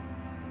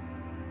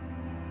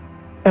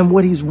 And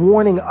what he's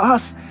warning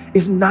us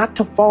is not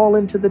to fall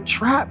into the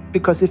trap,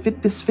 because if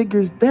it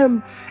disfigures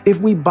them, if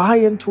we buy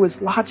into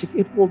his logic,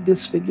 it will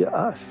disfigure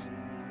us.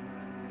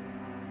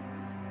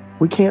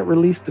 We can't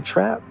release the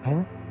trap,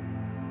 man.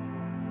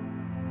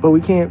 But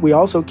we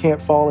also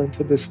can't fall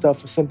into this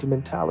stuff of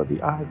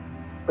sentimentality either.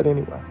 But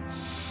anyway.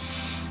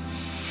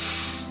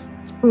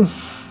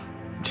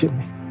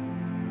 Jimmy.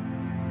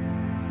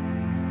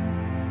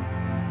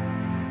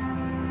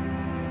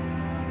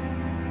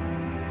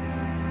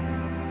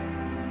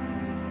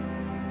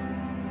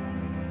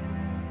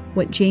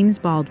 What James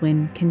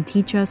Baldwin can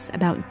teach us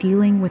about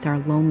dealing with our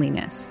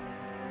loneliness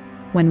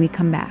when we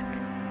come back.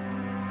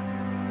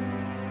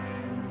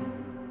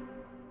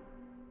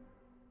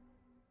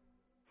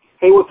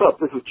 Hey, what's up?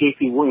 This is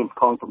J.C. Williams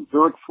calling from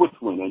Zurich,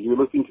 Switzerland, and you're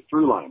listening to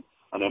Throughline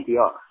on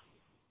NPR.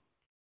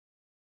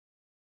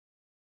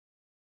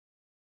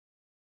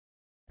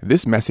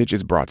 This message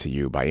is brought to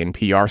you by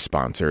NPR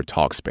sponsor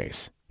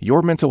Talkspace.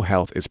 Your mental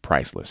health is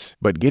priceless,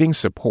 but getting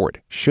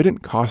support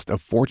shouldn't cost a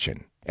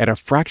fortune. At a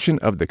fraction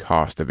of the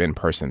cost of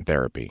in-person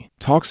therapy,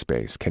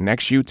 Talkspace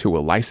connects you to a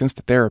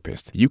licensed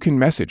therapist you can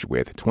message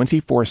with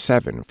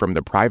 24/7 from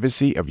the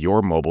privacy of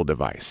your mobile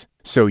device.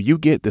 So you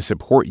get the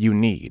support you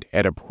need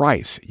at a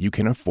price you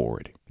can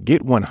afford.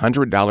 Get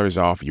 $100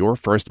 off your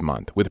first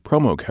month with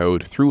promo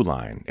code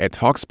THROUGHLINE at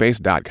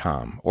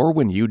Talkspace.com or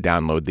when you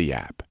download the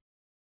app.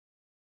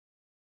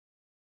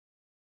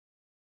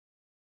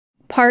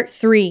 Part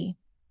 3.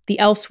 The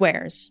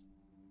Elsewheres.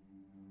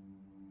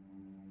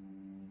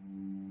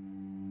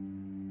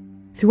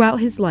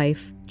 Throughout his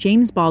life,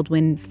 James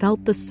Baldwin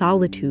felt the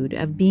solitude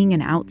of being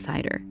an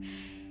outsider.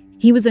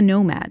 He was a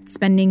nomad,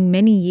 spending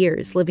many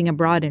years living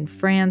abroad in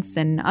France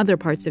and other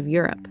parts of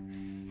Europe.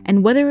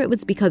 And whether it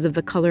was because of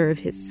the color of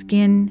his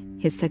skin,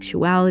 his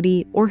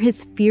sexuality, or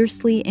his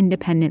fiercely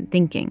independent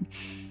thinking,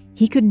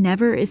 he could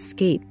never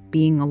escape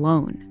being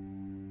alone.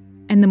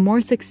 And the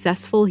more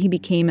successful he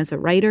became as a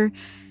writer,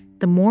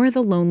 the more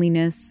the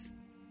loneliness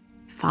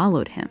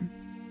followed him.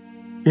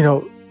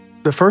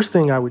 The first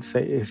thing I would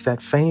say is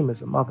that fame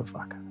is a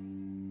motherfucker.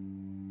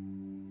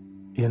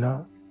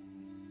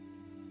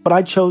 But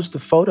I chose the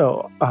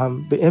photo,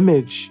 the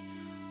image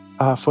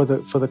for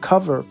the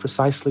cover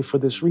precisely for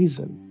this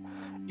reason.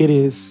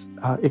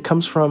 It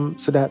comes from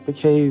Sadat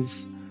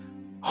Peké's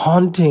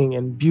haunting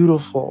and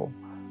beautiful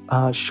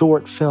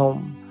short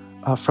film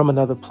From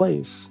Another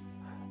Place.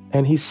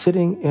 And he's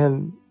sitting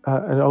in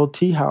an old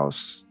tea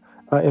house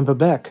in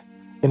Bebek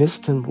in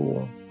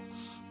Istanbul.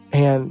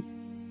 And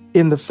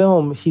in the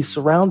film, he's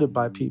surrounded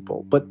by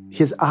people, but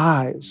his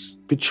eyes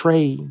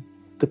betray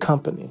the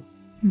company.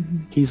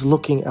 Mm-hmm. He's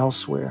looking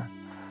elsewhere.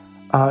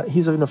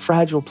 He's in a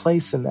fragile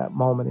place in that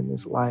moment in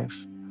his life,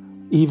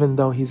 even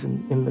though he's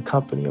in the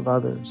company of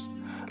others.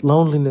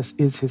 Loneliness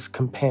is his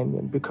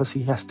companion because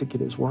he has to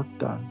get his work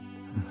done.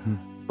 Mm-hmm.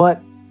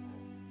 But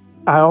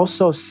I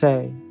also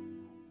say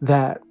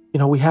that,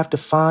 we have to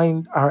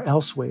find our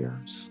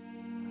elsewheres.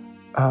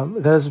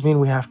 That doesn't mean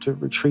we have to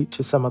retreat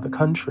to some other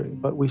country,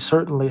 but we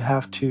certainly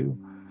have to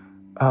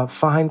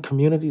find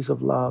communities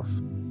of love.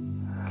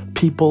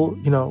 People,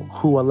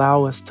 who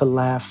allow us to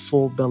laugh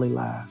full belly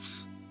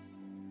laughs,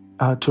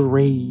 to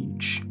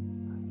rage,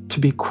 to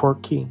be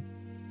quirky,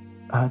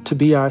 to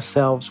be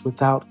ourselves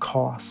without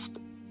cost.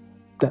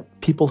 That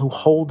people who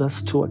hold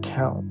us to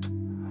account.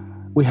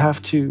 We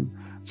have to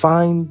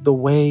find the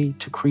way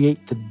to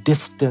create the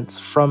distance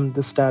from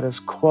the status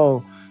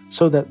quo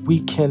so that we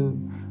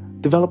can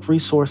develop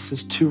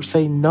resources to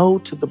say no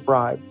to the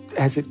bribe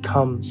as it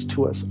comes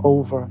to us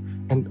over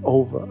and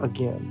over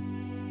again.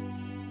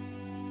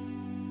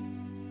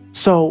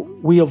 So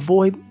we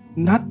avoid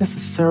not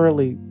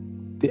necessarily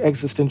the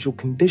existential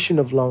condition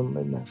of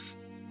loneliness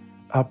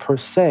per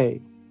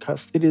se,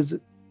 because it is,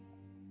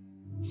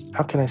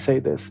 how can I say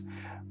this?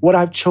 What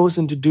I've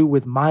chosen to do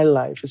with my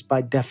life is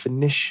by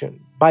definition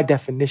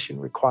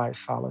requires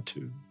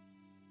solitude.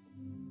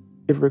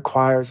 It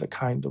requires a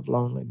kind of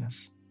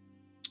loneliness,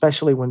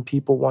 especially when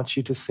people want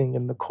you to sing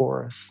in the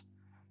chorus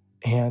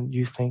and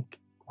you think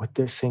what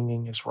they're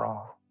singing is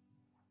wrong.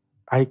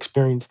 I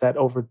experienced that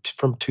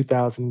from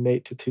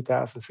 2008 to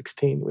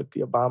 2016 with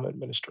the Obama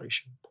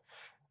administration.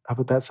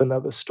 But that's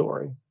another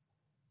story.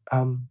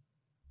 Tell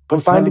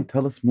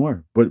us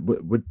more. What?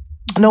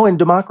 No, in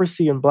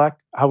democracy and Black,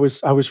 I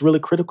was really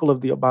critical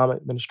of the Obama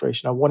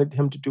administration. I wanted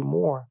him to do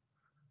more.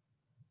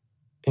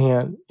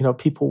 And,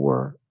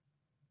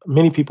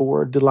 many people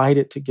were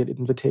delighted to get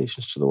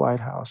invitations to the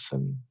White House,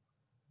 and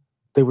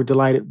they were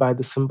delighted by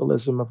the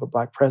symbolism of a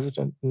Black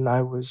president. And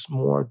I was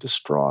more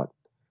distraught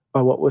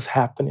by what was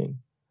happening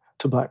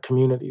to Black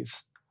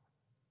communities.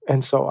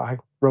 And so I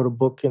wrote a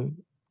book and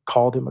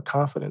called him a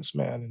confidence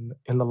man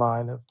in the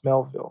line of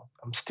Melville.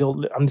 I'm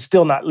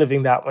still not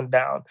living that one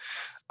down,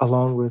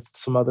 along with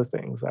some other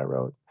things I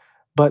wrote.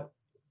 But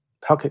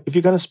if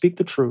you're going to speak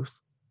the truth,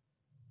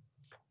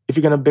 if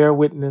you're going to bear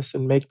witness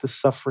and make the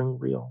suffering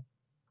real,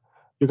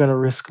 you're going to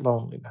risk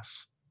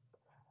loneliness.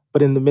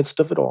 But in the midst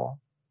of it all,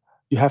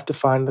 you have to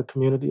find the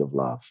community of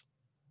love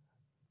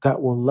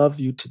that will love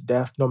you to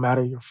death no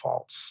matter your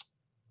faults,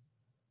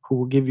 who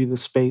will give you the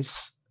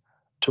space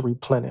to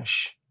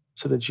replenish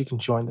so that you can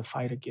join the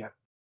fight again.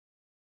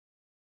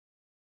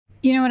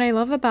 You know what I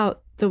love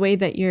about the way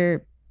that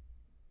you're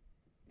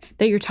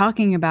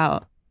talking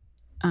about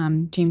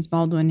James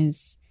Baldwin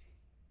is,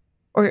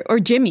 or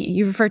Jimmy,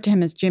 you referred to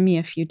him as Jimmy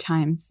a few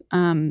times,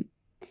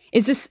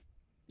 is this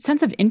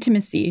sense of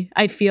intimacy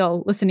I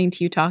feel listening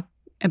to you talk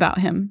about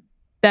him,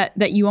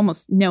 that you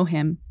almost know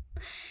him.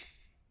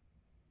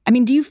 I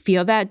mean, do you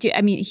feel that?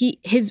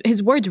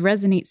 His words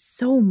resonate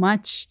so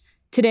much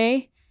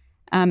today,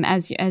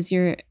 as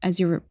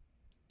you're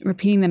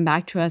repeating them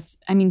back to us.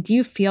 I mean, do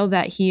you feel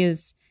that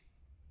his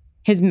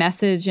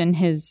message and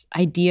his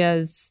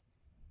ideas,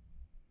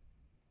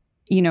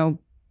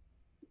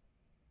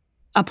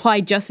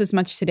 apply just as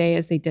much today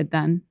as they did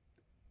then?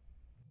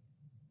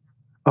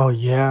 Oh,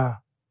 yeah.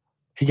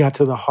 He got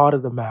to the heart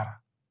of the matter.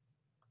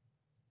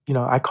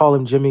 I call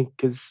him Jimmy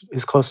because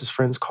his closest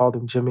friends called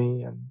him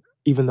Jimmy. And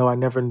even though I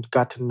never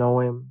got to know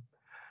him,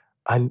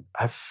 I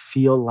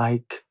feel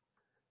like,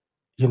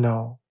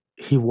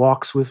 he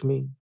walks with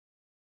me.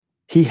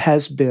 He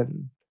has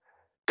been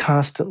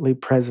constantly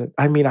present.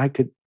 I mean, I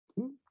could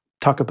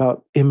talk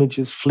about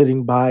images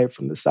flitting by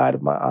from the side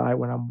of my eye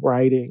when I'm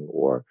writing,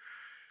 or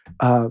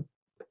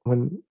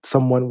when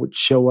someone would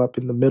show up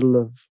in the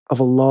middle of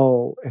a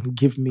lull and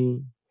give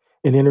me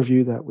an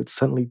interview that would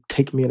suddenly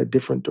take me in a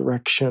different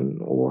direction,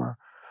 or,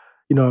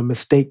 a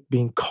mistake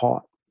being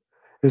caught.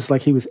 It's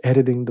like he was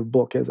editing the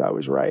book as I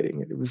was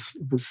writing. It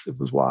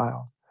was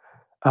wild.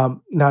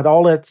 Not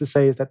all that to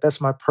say is that that's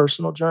my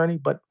personal journey,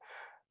 but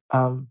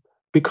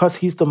because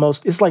he's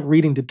it's like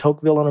reading de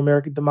Tocqueville on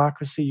American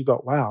Democracy. You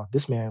go, wow,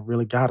 this man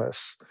really got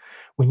us.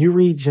 When you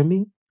read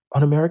Jimmy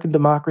on American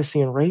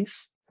Democracy and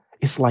Race,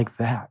 it's like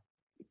that.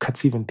 It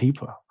cuts even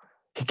deeper.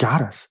 He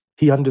got us.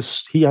 He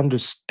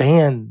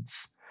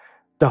understands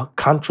the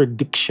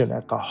contradiction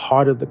at the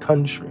heart of the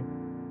country.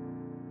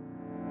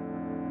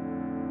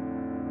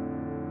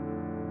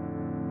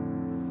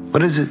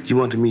 What is it you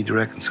wanted me to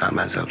reconcile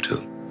myself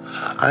to?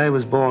 I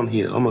was born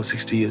here almost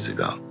 60 years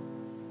ago.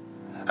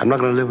 I'm not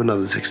going to live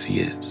another 60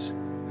 years.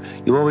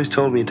 You always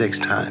told me it takes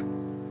time.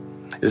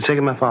 It's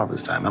taken my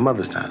father's time, my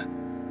mother's time,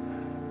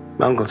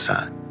 my uncle's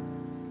time,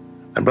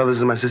 my brother's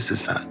and my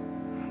sister's time,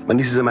 my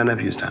nieces and my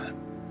nephew's time.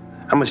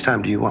 How much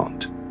time do you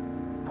want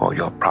for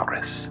your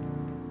progress?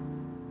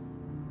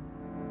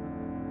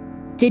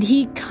 Did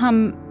he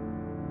come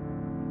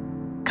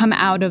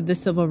out of the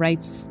civil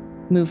rights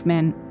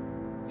movement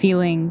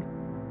feeling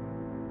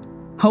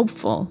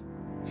hopeful?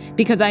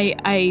 Because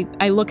I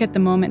look at the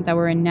moment that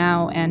we're in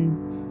now, and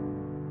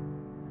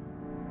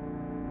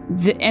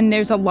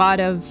there's a lot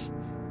of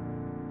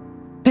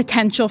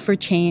potential for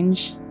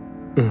change.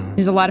 Mm.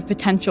 There's a lot of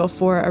potential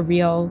for a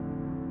real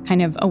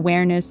kind of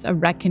awareness, a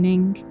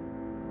reckoning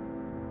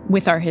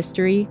with our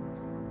history.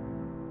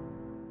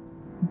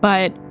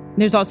 But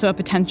there's also a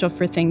potential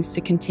for things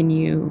to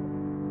continue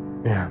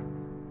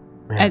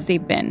as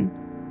they've been.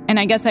 And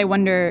I guess I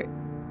wonder,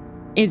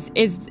 is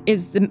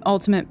the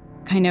ultimate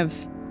kind of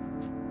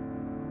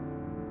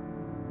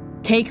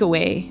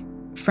takeaway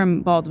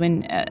from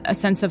Baldwin, a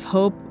sense of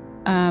hope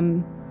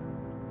in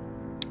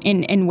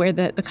where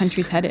the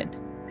country's headed?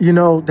 You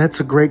know, that's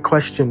a great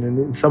question. And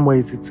in some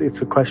ways,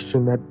 it's a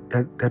question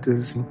that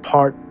is in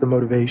part the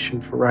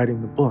motivation for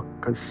writing the book.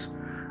 Because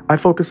I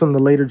focus on the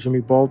later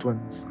Jimmy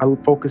Baldwins. I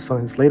would focus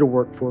on his later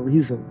work for a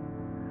reason.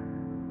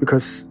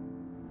 Because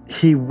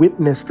he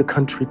witnessed the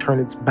country turn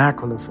its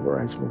back on the civil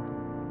rights movement.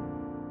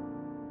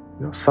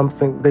 You know,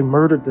 they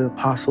murdered the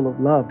apostle of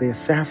love. They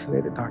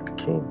assassinated Dr.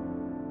 King.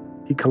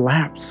 He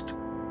collapsed.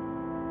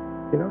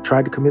 You know,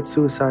 tried to commit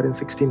suicide in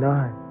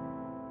 1969.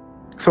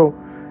 So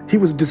he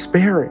was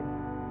despairing,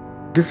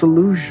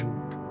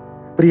 disillusioned,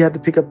 but he had to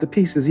pick up the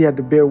pieces. He had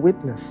to bear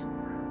witness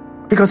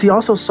because he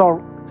also saw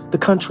the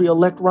country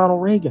elect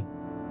Ronald Reagan.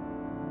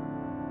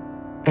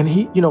 And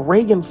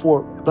Reagan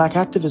for black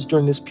activists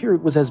during this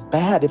period was as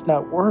bad, if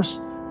not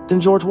worse,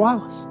 than George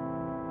Wallace.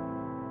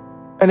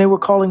 And they were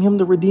calling him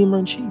the Redeemer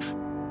in Chief.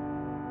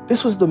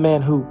 This was the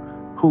man who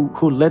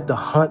led the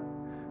hunt,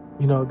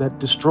 that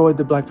destroyed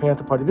the Black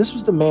Panther Party. This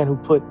was the man who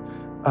put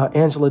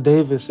Angela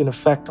Davis in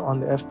effect on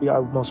the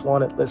FBI Most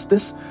Wanted list.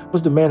 This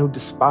was the man who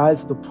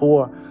despised the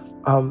poor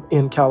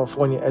in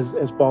California,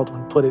 as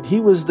Baldwin put it.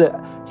 He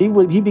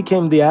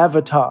became the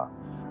avatar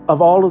of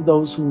all of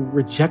those who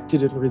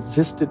rejected and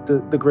resisted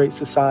the Great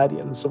Society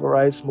and the Civil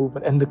Rights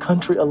Movement. And the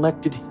country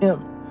elected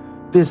him,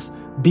 this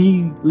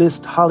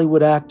B-list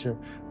Hollywood actor.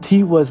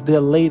 He was their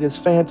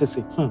latest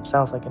fantasy.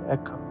 Sounds like an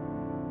echo.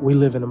 We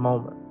live in a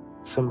moment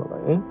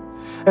similar.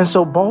 And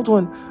so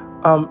Baldwin,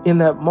 in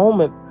that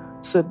moment,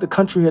 said the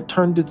country had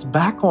turned its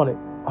back on it,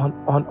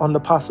 on the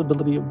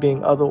possibility of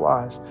being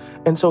otherwise.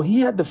 And so he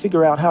had to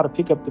figure out how to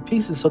pick up the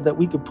pieces so that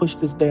we could push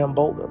this damn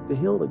boulder up the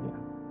hill again.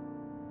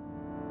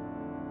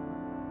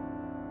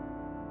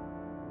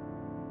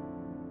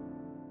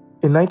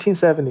 In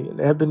 1970, an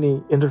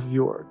Ebony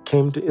interviewer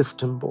came to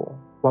Istanbul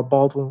while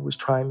Baldwin was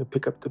trying to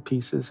pick up the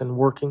pieces and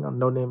working on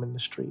No Name in the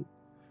Street.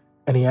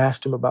 And he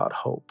asked him about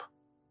hope.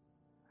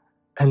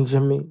 And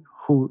Jimmy,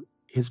 who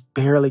is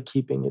barely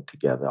keeping it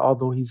together,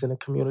 although he's in a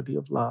community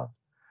of love,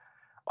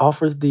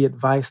 offers the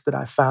advice that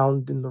I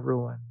found in the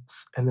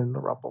ruins and in the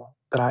rubble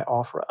that I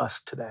offer us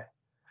today.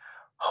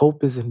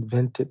 Hope is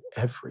invented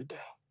every day.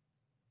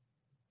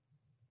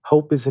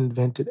 Hope is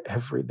invented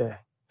every day.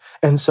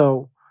 And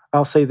so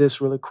I'll say this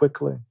really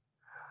quickly.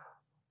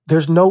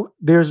 There's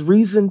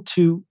reason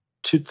to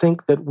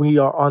think that we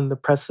are on the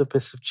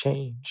precipice of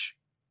change.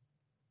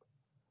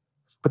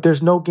 But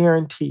there's no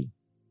guarantee.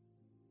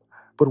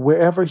 But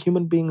wherever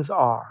human beings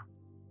are,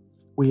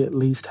 we at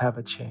least have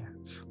a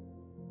chance.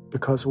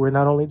 Because we're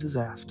not only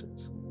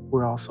disasters,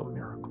 we're also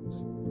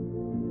miracles.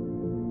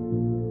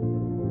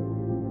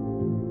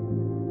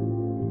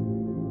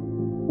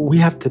 We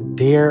have to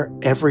dare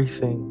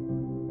everything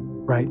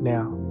right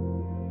now.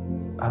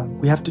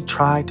 We have to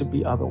try to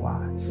be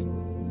otherwise.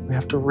 We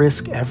have to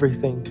risk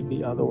everything to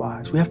be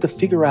otherwise. We have to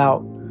figure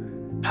out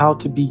how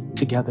to be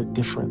together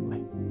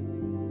differently.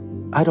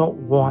 I don't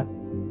want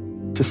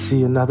to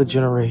see another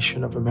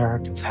generation of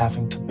Americans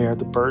having to bear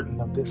the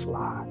burden of this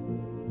lie.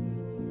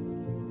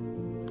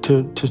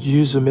 To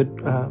use an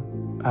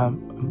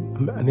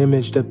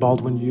image that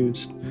Baldwin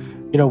used,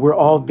 we're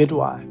all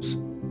midwives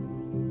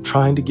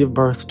trying to give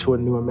birth to a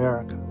new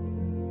America.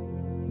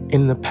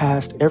 In the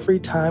past, every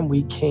time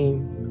we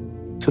came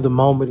to the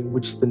moment in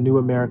which the new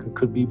America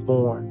could be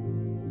born,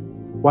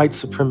 white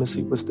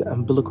supremacy was the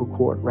umbilical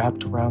cord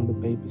wrapped around the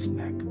baby's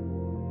neck,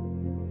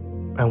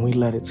 and we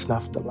let it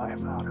snuff the life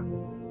out of it.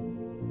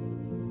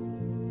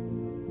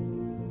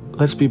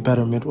 Let's be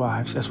better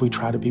midwives as we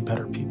try to be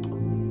better people.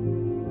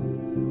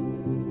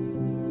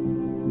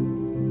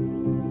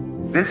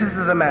 This is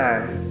the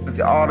demand that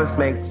the artist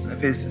makes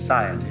of his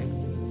society,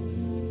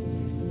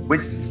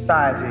 which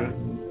society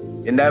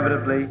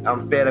inevitably,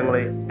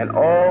 unfailingly, and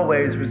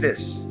always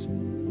resists.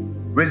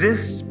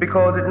 Resists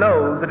because it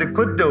knows that it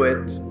could do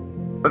it,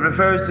 but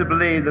prefers to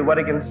believe that what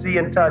it can see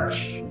and touch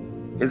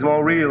is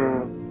more real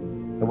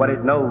than what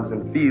it knows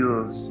and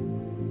feels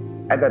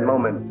at that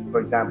moment, for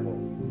example,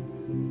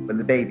 when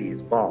the baby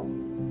is born.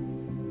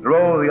 The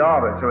role of the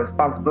artist, the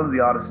responsibility of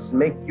the artist, is to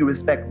make you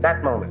respect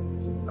that moment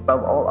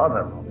above all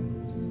other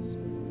moments,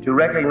 to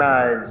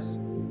recognize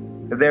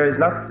that there is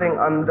nothing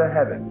under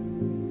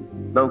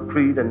heaven, no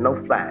creed and no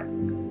flag,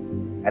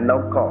 and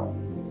no cause,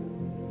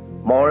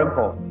 more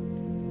important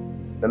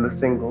than the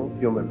single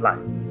human life.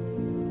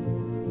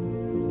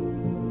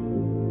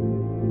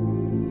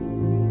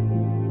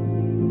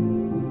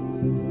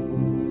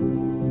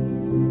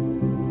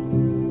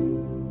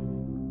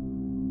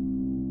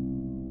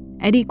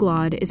 Eddie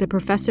Glaude is a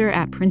professor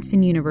at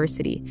Princeton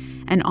University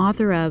and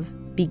author of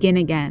Begin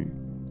Again,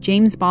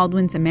 James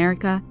Baldwin's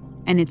America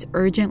and its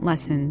Urgent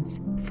Lessons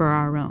for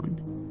Our Own.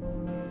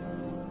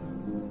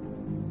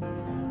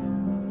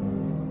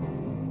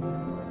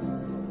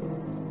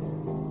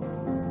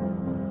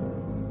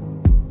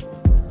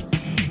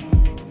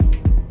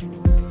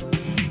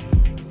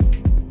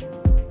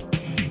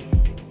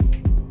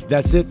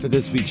 That's it for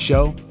this week's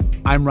show.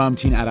 I'm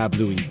Ramtin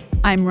Arablouei.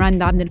 I'm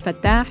Rand Abdel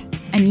Fattah,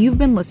 and you've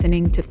been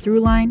listening to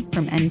Throughline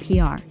from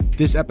NPR.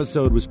 This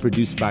episode was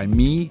produced by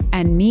me.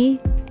 And me.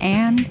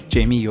 And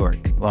Jamie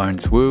York,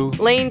 Lawrence Wu,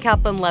 Lane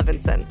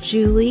Kaplan-Levinson,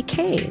 Julie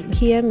Kane,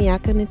 Kia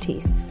Miaka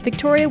Natisse,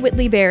 Victoria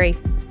Whitley-Berry.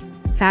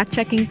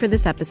 Fact-checking for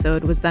this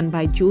episode was done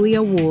by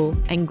Julia Wool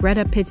and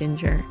Greta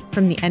Pittinger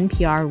from the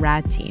NPR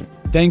RAD team.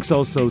 Thanks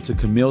also to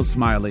Camille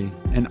Smiley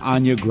and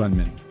Anya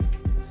Grunman.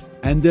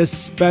 And a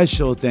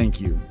special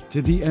thank you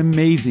to the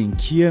amazing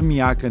Kia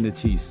Miaka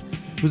Natisse,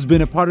 who's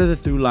been a part of the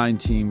Throughline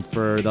team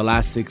for the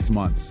last 6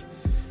 months.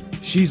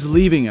 She's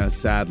leaving us,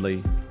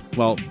 sadly.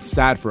 Well,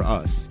 sad for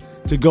us.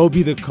 To go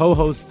be the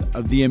co-host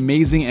of the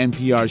amazing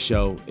NPR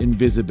show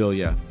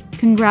Invisibilia.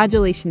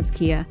 Congratulations,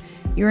 Kia.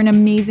 You're an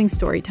amazing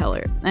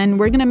storyteller, and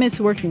we're going to miss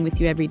working with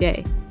you every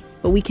day.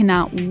 But we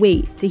cannot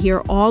wait to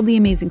hear all the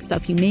amazing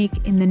stuff you make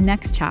in the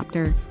next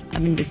chapter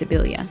of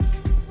Invisibilia.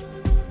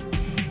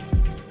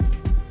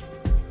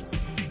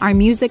 Our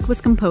music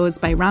was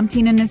composed by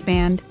Ramtin and his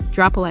band,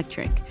 Drop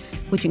Electric,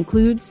 which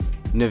includes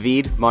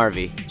Naveed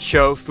Marvi,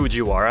 Sho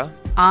Fujiwara,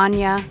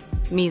 Anya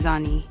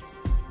Mizani.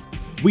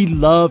 We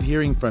love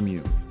hearing from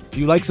you. If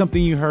you like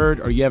something you heard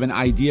or you have an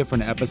idea for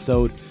an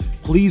episode,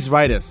 please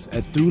write us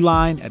at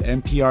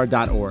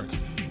throughline@npr.org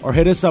or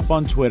hit us up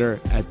on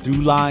Twitter at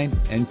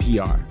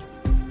ThroughlineNPR.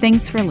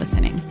 Thanks for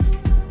listening.